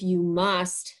 If you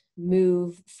must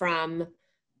move from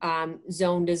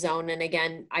zone to zone, and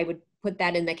again, I would put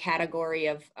that in the category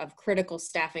of critical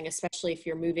staffing, especially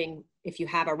if you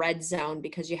have a red zone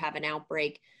because you have an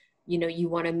outbreak, you know, you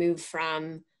want to move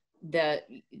from the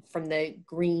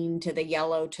green to the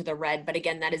yellow to the red. But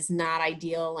again, that is not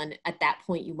ideal. And at that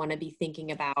point, you want to be thinking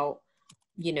about,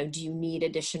 you know, do you need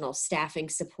additional staffing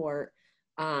support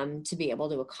to be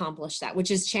able to accomplish that, which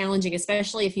is challenging,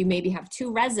 especially if you maybe have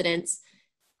 2 residents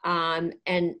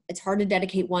And it's hard to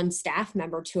dedicate one staff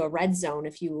member to a red zone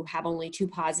if you have only 2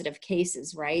 positive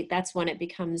cases, right? That's when it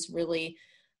becomes really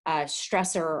a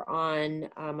stressor on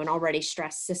an already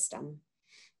stressed system.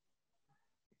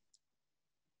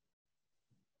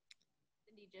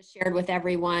 Cindy just shared with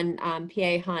everyone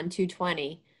PA HON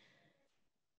 220.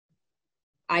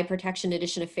 Eye protection,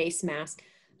 addition of face mask.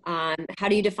 How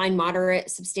do you define moderate,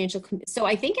 substantial? So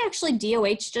I think actually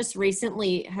DOH just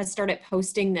recently has started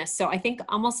posting this. So I think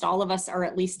almost all of us are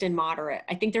at least in moderate.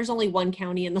 I think there's only 1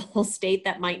 county in the whole state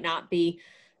that might not be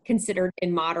considered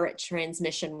in moderate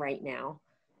transmission right now.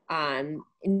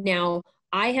 Now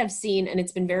I have seen, and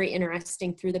it's been very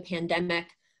interesting through the pandemic,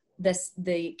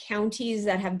 the counties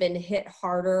that have been hit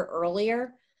harder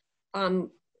earlier,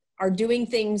 are doing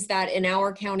things that in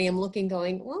our county, I'm looking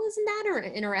going, well, isn't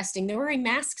that interesting? They're wearing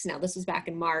masks now. This was back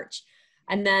in March.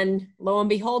 And then lo and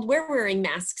behold, we're wearing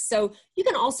masks. So you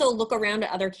can also look around at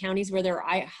other counties where there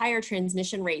are higher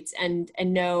transmission rates and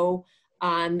know,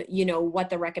 you know,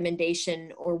 what the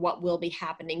recommendation or what will be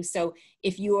happening. So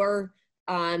if your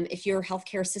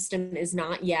healthcare system is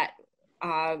not yet,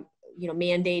 you know,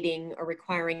 mandating or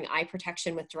requiring eye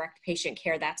protection with direct patient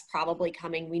care, that's probably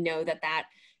coming. We know that that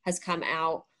has come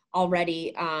out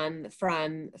already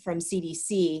from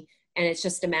CDC, and it's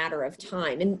just a matter of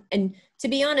time. And to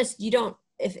be honest, you don't,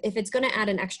 if it's going to add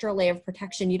an extra layer of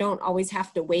protection, you don't always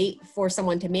have to wait for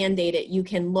someone to mandate it. You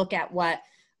can look at what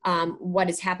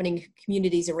is happening in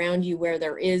communities around you where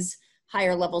there is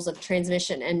higher levels of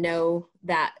transmission and know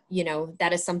that, you know,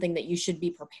 that is something that you should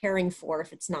be preparing for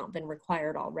if it's not been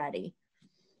required already.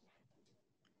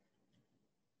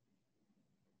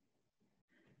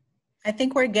 I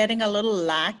think we're getting a little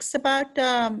lax about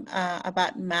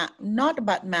not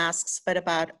about masks, but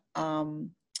about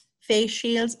face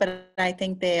shields. But I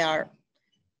think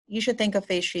you should think of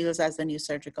face shields as the new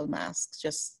surgical masks.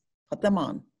 Just put them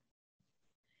on.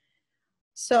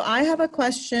 So I have a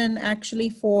question actually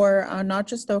for not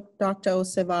just Dr.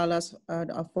 Osivala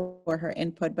for her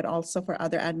input, but also for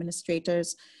other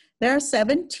administrators. There are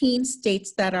 17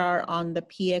 states that are on the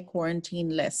PA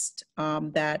quarantine list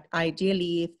that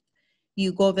ideally, if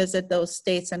you go visit those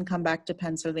states and come back to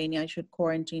Pennsylvania, you should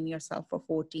quarantine yourself for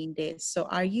 14 days. So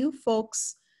are you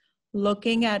folks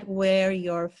looking at where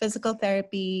your physical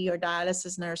therapy, your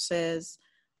dialysis nurses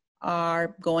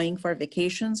are going for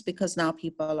vacations? Because now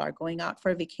people are going out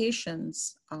for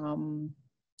vacations.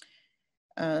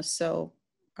 So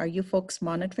are you folks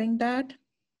monitoring that?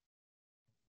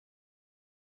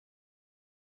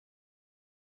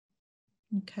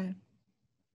 Okay.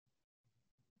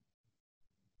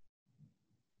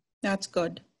 That's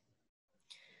good.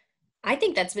 I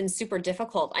think that's been super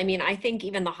difficult. I mean, I think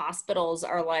even the hospitals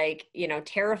are like, you know,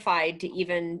 terrified to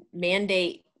even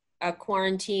mandate a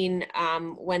quarantine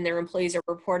when their employees are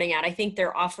reporting out. I think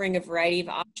they're offering a variety of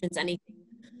options, anything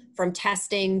from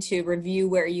testing to review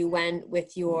where you went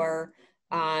with your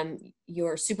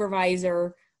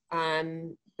supervisor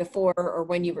before or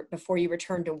before you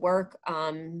return to work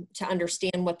to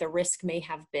understand what the risk may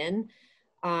have been.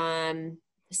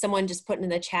 Someone just put in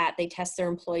the chat, they test their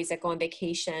employees that go on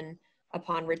vacation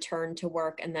upon return to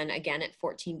work and then again at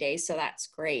 14 days. So that's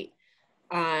great.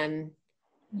 I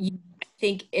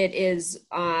think it is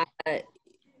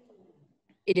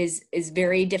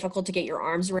very difficult to get your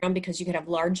arms around because you could have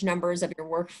large numbers of your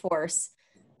workforce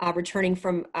returning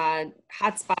from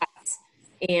hotspots,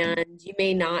 and you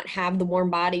may not have the warm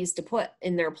bodies to put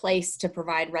in their place to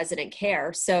provide resident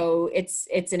care. So it's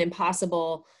an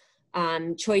impossible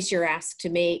choice you're asked to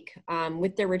make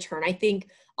with their return. I think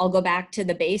I'll go back to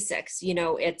the basics. You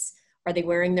know, are they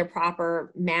wearing their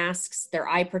proper masks, their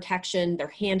eye protection, their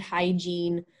hand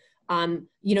hygiene?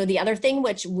 You know, the other thing,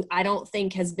 which I don't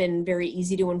think has been very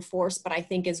easy to enforce, but I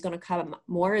think is going to come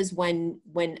more, is when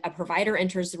a provider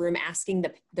enters the room asking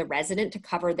the resident to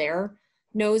cover their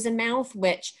nose and mouth,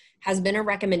 which has been a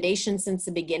recommendation since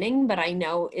the beginning, but I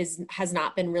know has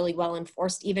not been really well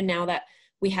enforced. Even now that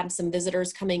we have some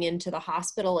visitors coming into the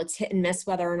hospital, it's hit and miss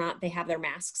whether or not they have their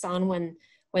masks on when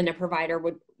the provider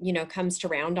comes to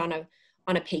round on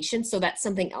a patient. So that's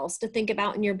something else to think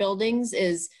about in your buildings,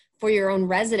 is for your own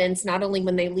residents, not only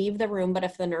when they leave the room, but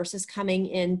if the nurse is coming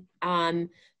in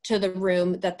to the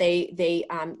room, that they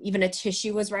even a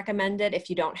tissue was recommended if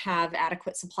you don't have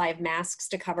adequate supply of masks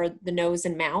to cover the nose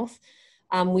and mouth.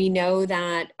 We know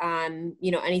that,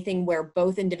 anything where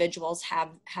both individuals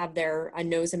have their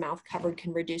nose and mouth covered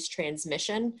can reduce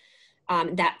transmission.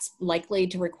 That's likely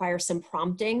to require some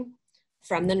prompting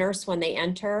from the nurse when they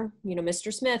enter. You know,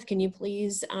 Mr. Smith, can you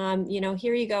please,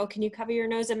 here you go. Can you cover your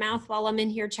nose and mouth while I'm in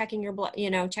here checking your blood,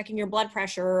 checking your blood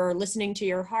pressure or listening to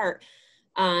your heart?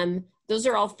 those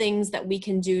are all things that we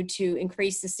can do to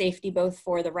increase the safety both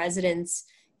for the residents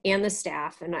and the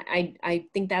staff. And I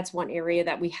think that's one area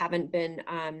that we haven't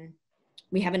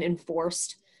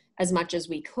enforced as much as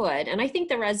we could. And I think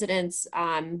the residents,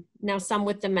 now some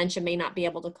with dementia may not be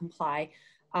able to comply,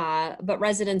 but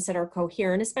residents that are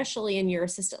coherent, especially in your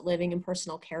assisted living and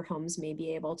personal care homes, may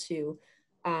be able to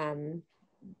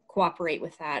cooperate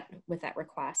with that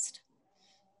request.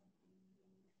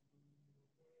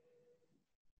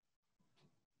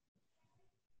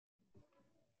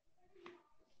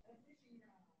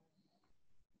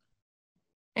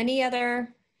 Any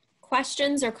other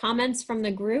questions or comments from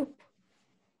the group?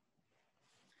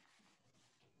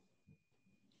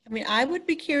 I mean, I would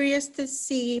be curious to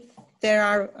see if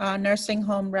there are nursing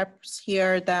home reps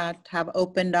here that have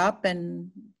opened up and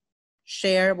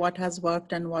share what has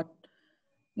worked and what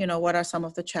are some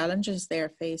of the challenges they're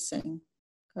facing.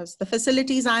 Because the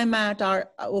facilities I'm at are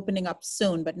opening up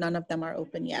soon, but none of them are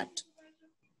open yet.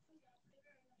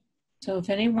 So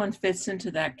if anyone fits into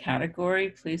that category,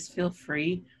 please feel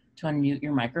free to unmute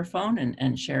your microphone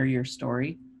and share your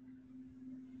story.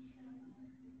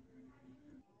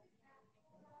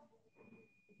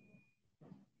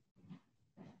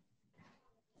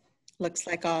 Looks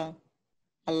like a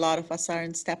lot of us are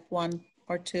in step 1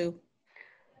 or 2.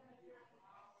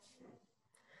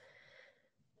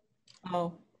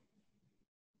 Oh.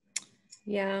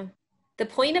 Yeah. The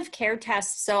point of care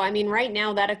test. So, I mean, right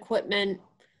now that equipment,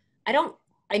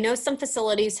 I know some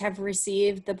facilities have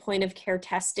received the point of care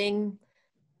testing.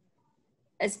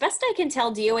 As best I can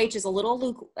tell, DOH is a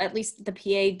little, at least the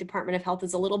PA Department of Health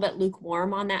is a little bit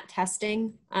lukewarm on that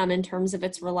testing in terms of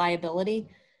its reliability.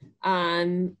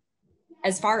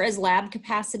 As far as lab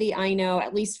capacity, I know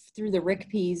at least through the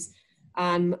RICPs,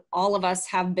 all of us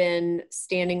have been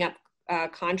standing up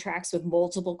contracts with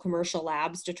multiple commercial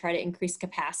labs to try to increase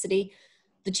capacity.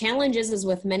 The challenge is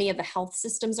with many of the health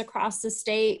systems across the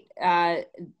state,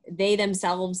 they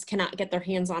themselves cannot get their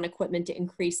hands on equipment to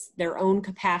increase their own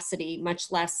capacity,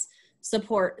 much less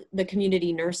support the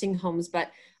community nursing homes.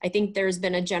 But I think there's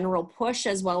been a general push,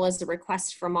 as well as the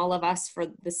request from all of us for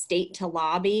the state to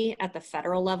lobby at the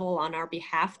federal level on our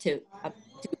behalf to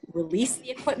release the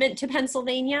equipment to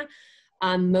Pennsylvania.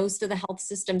 Most of the health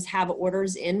systems have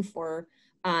orders in for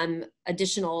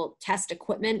additional test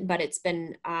equipment, but it's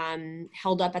been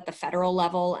held up at the federal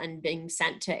level and being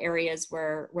sent to areas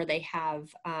where they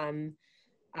have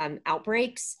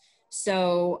outbreaks.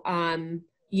 So,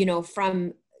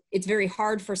 it's very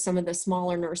hard for some of the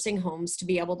smaller nursing homes to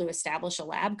be able to establish a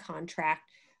lab contract.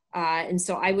 And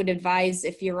so I would advise,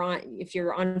 if you're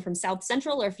on from South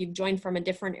Central, or if you've joined from a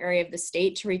different area of the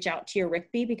state, to reach out to your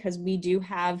RICP, because we do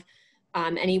have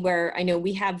anywhere, I know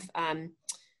we have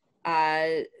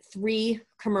 3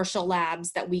 commercial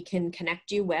labs that we can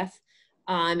connect you with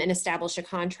and establish a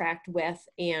contract with,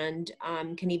 and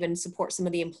can even support some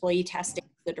of the employee testing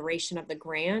for the duration of the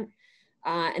grant.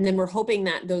 And then we're hoping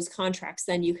that those contracts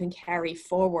then you can carry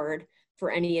forward for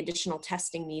any additional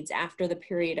testing needs after the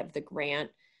period of the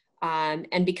grant.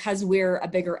 And because we're a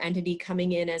bigger entity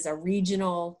coming in as a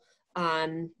regional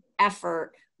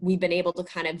effort, we've been able to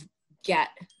kind of get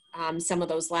some of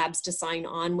those labs to sign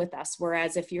on with us.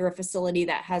 Whereas if you're a facility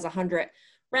that has 100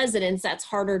 residents, that's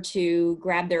harder to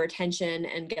grab their attention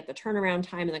and get the turnaround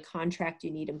time and the contract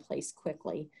you need in place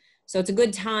quickly. So it's a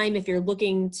good time, if you're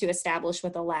looking to establish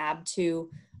with a lab, to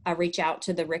reach out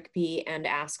to the RICP and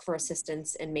ask for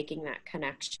assistance in making that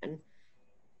connection.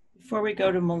 Before we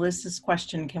go to Melissa's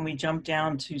question, can we jump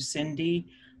down to Cindy?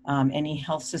 Any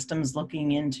health systems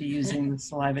looking into using the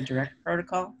Saliva Direct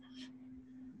protocol?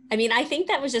 I mean, I think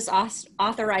that was just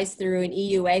authorized through an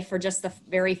EUA for just the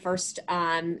very first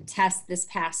test this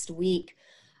past week.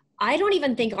 I don't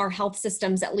even think our health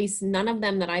systems, at least none of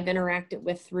them that I've interacted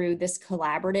with through this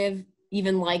collaborative,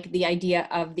 even like the idea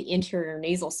of the interior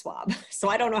nasal swab. So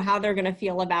I don't know how they're going to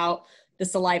feel about the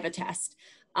saliva test.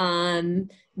 The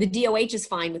DOH is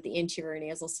fine with the interior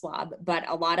nasal swab, but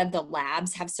a lot of the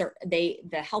labs have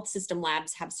the health system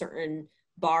labs have certain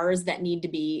bars that need to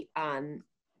be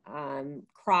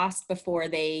crossed before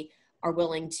they are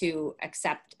willing to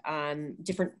accept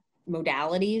different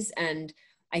modalities. And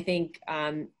I think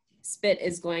spit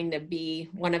is going to be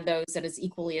one of those that is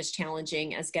equally as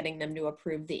challenging as getting them to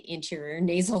approve the interior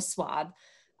nasal swab,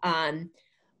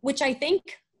 which I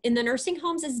think in the nursing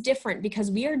homes is different, because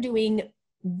we are doing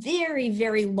very,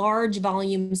 very large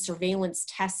volume surveillance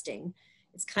testing.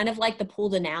 It's kind of like the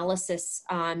pooled analysis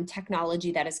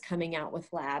technology that is coming out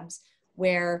with labs,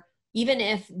 where even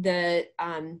if the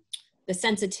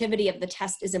sensitivity of the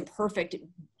test isn't perfect,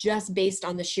 just based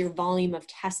on the sheer volume of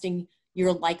testing,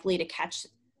 you're likely to catch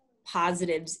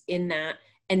positives in that.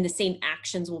 and the same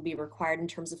actions will be required in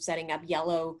terms of setting up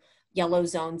yellow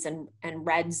zones and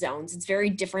red zones. It's very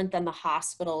different than the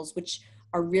hospitals, which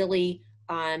are really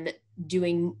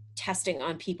doing testing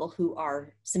on people who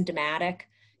are symptomatic.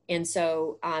 And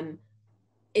so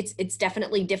it's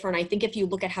definitely different. I think if you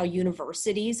look at how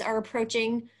universities are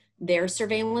approaching their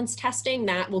surveillance testing,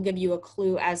 that will give you a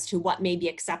clue as to what may be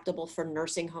acceptable for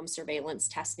nursing home surveillance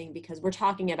testing, because we're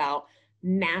talking about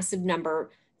massive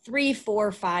number, 3,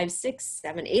 4, 5, 6,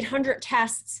 7, 800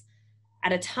 tests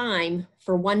at a time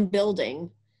for one building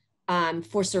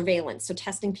for surveillance. So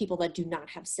testing people that do not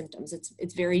have symptoms.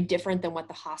 It's very different than what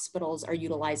the hospitals are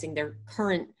utilizing their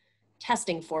current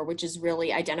testing for, which is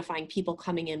really identifying people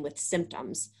coming in with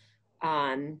symptoms.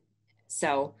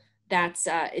 So that's,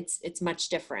 it's much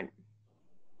different.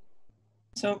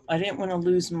 So I didn't want to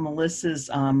lose Melissa's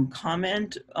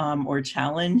comment or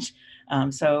challenge.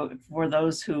 So for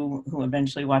those who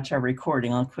eventually watch our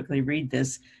recording, I'll quickly read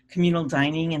this. Communal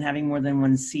dining and having more than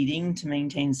one seating to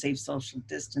maintain safe social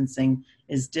distancing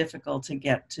is difficult to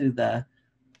get to the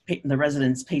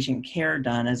resident's patient care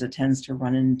done, as it tends to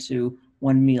run into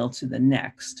one meal to the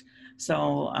next.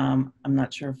 So I'm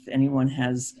not sure if anyone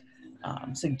has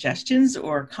suggestions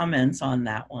or comments on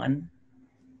that one.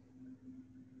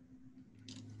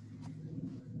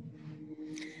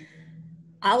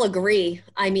 I'll agree.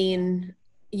 I mean,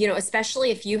 you know, especially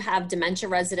if you have dementia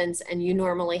residents and you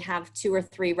normally have 2 or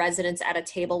 3 residents at a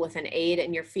table with an aide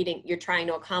and you're trying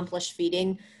to accomplish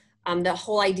feeding. The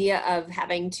whole idea of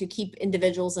having to keep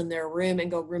individuals in their room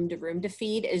and go room to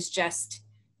feed is just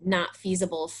not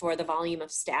feasible for the volume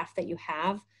of staff that you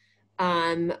have.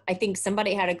 I think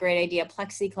somebody had a great idea.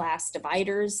 Plexiglass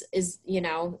dividers is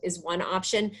one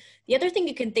option. The other thing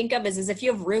you can think of is if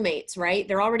you have roommates, right?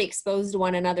 They're already exposed to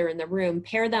one another in the room.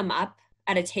 Pair them up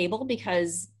at a table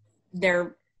because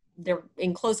they're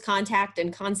in close contact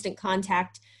and constant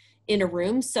contact in a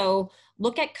room. So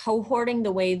look at cohorting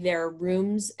the way their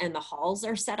rooms and the halls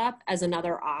are set up as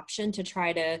another option to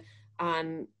try to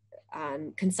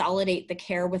consolidate the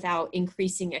care without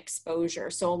increasing exposure.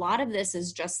 So a lot of this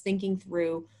is just thinking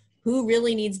through who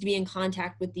really needs to be in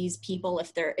contact with these people.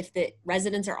 If the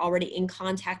residents are already in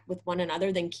contact with one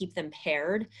another, then keep them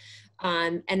paired.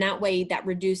 And that way that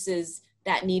reduces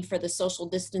that need for the social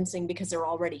distancing because they're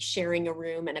already sharing a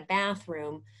room and a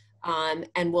bathroom,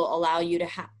 and will allow you to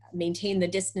maintain the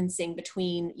distancing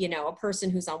between, a person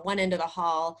who's on one end of the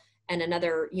hall and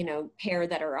another, pair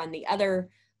that are on the other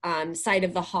side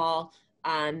of the hall,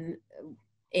 and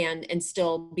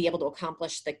still be able to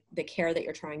accomplish the care that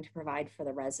you're trying to provide for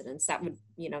the residents. That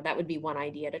would be one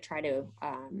idea to try to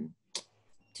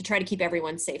keep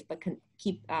everyone safe, but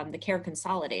keep the care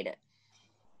consolidated.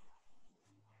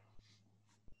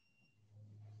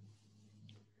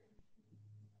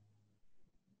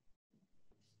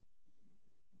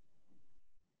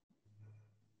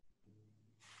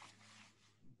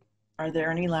 Are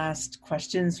there any last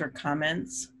questions or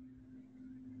comments?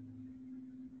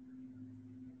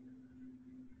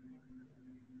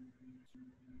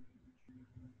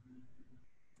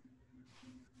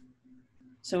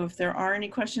 So if there are any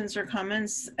questions or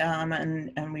comments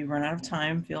and we run out of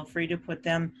time, feel free to put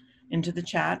them into the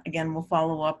chat. Again, we'll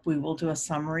follow up. We will do a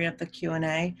summary of the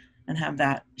Q&A and have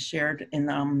that shared in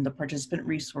the participant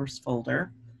resource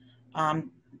folder.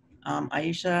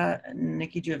 Ayesha,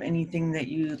 Nikki, do you have anything that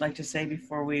you'd like to say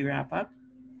before we wrap up?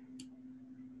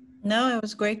 No, it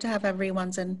was great to have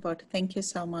everyone's input. Thank you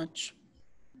so much.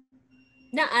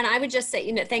 No, and I would just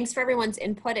say, thanks for everyone's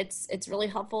input. It's really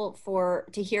helpful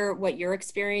to hear what you're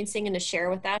experiencing and to share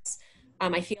with us.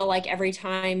 I feel like every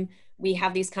time we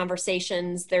have these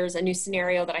conversations, there's a new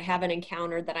scenario that I haven't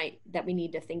encountered that we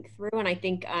need to think through. And I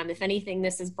think if anything,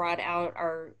 this has brought out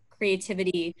our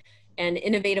creativity and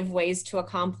innovative ways to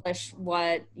accomplish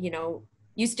what,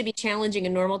 used to be challenging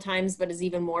in normal times, but is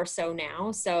even more so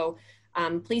now. So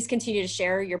please continue to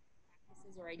share your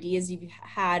practices or ideas you've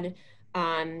had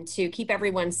to keep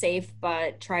everyone safe,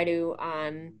 but try to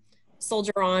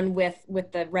soldier on with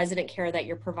the resident care that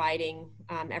you're providing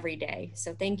every day.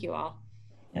 So thank you all.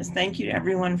 Yes, thank you to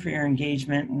everyone for your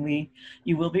engagement.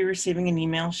 You will be receiving an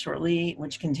email shortly,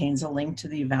 which contains a link to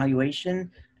the evaluation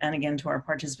and again to our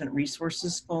participant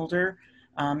resources folder.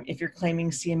 If you're claiming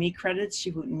CME credits,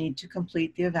 you would need to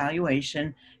complete the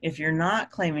evaluation. If you're not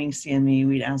claiming CME,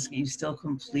 we'd ask that you still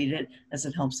complete it, as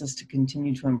it helps us to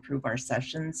continue to improve our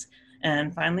sessions.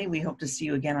 And finally, we hope to see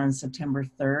you again on September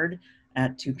 3rd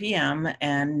at 2 p.m.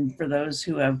 And for those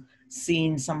who have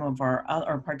seen some of our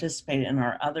or participated in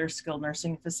our other skilled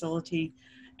nursing facility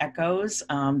echoes,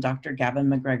 Dr. Gavin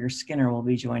McGregor Skinner will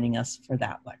be joining us for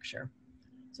that lecture.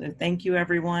 So thank you,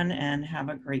 everyone, and have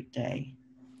a great day.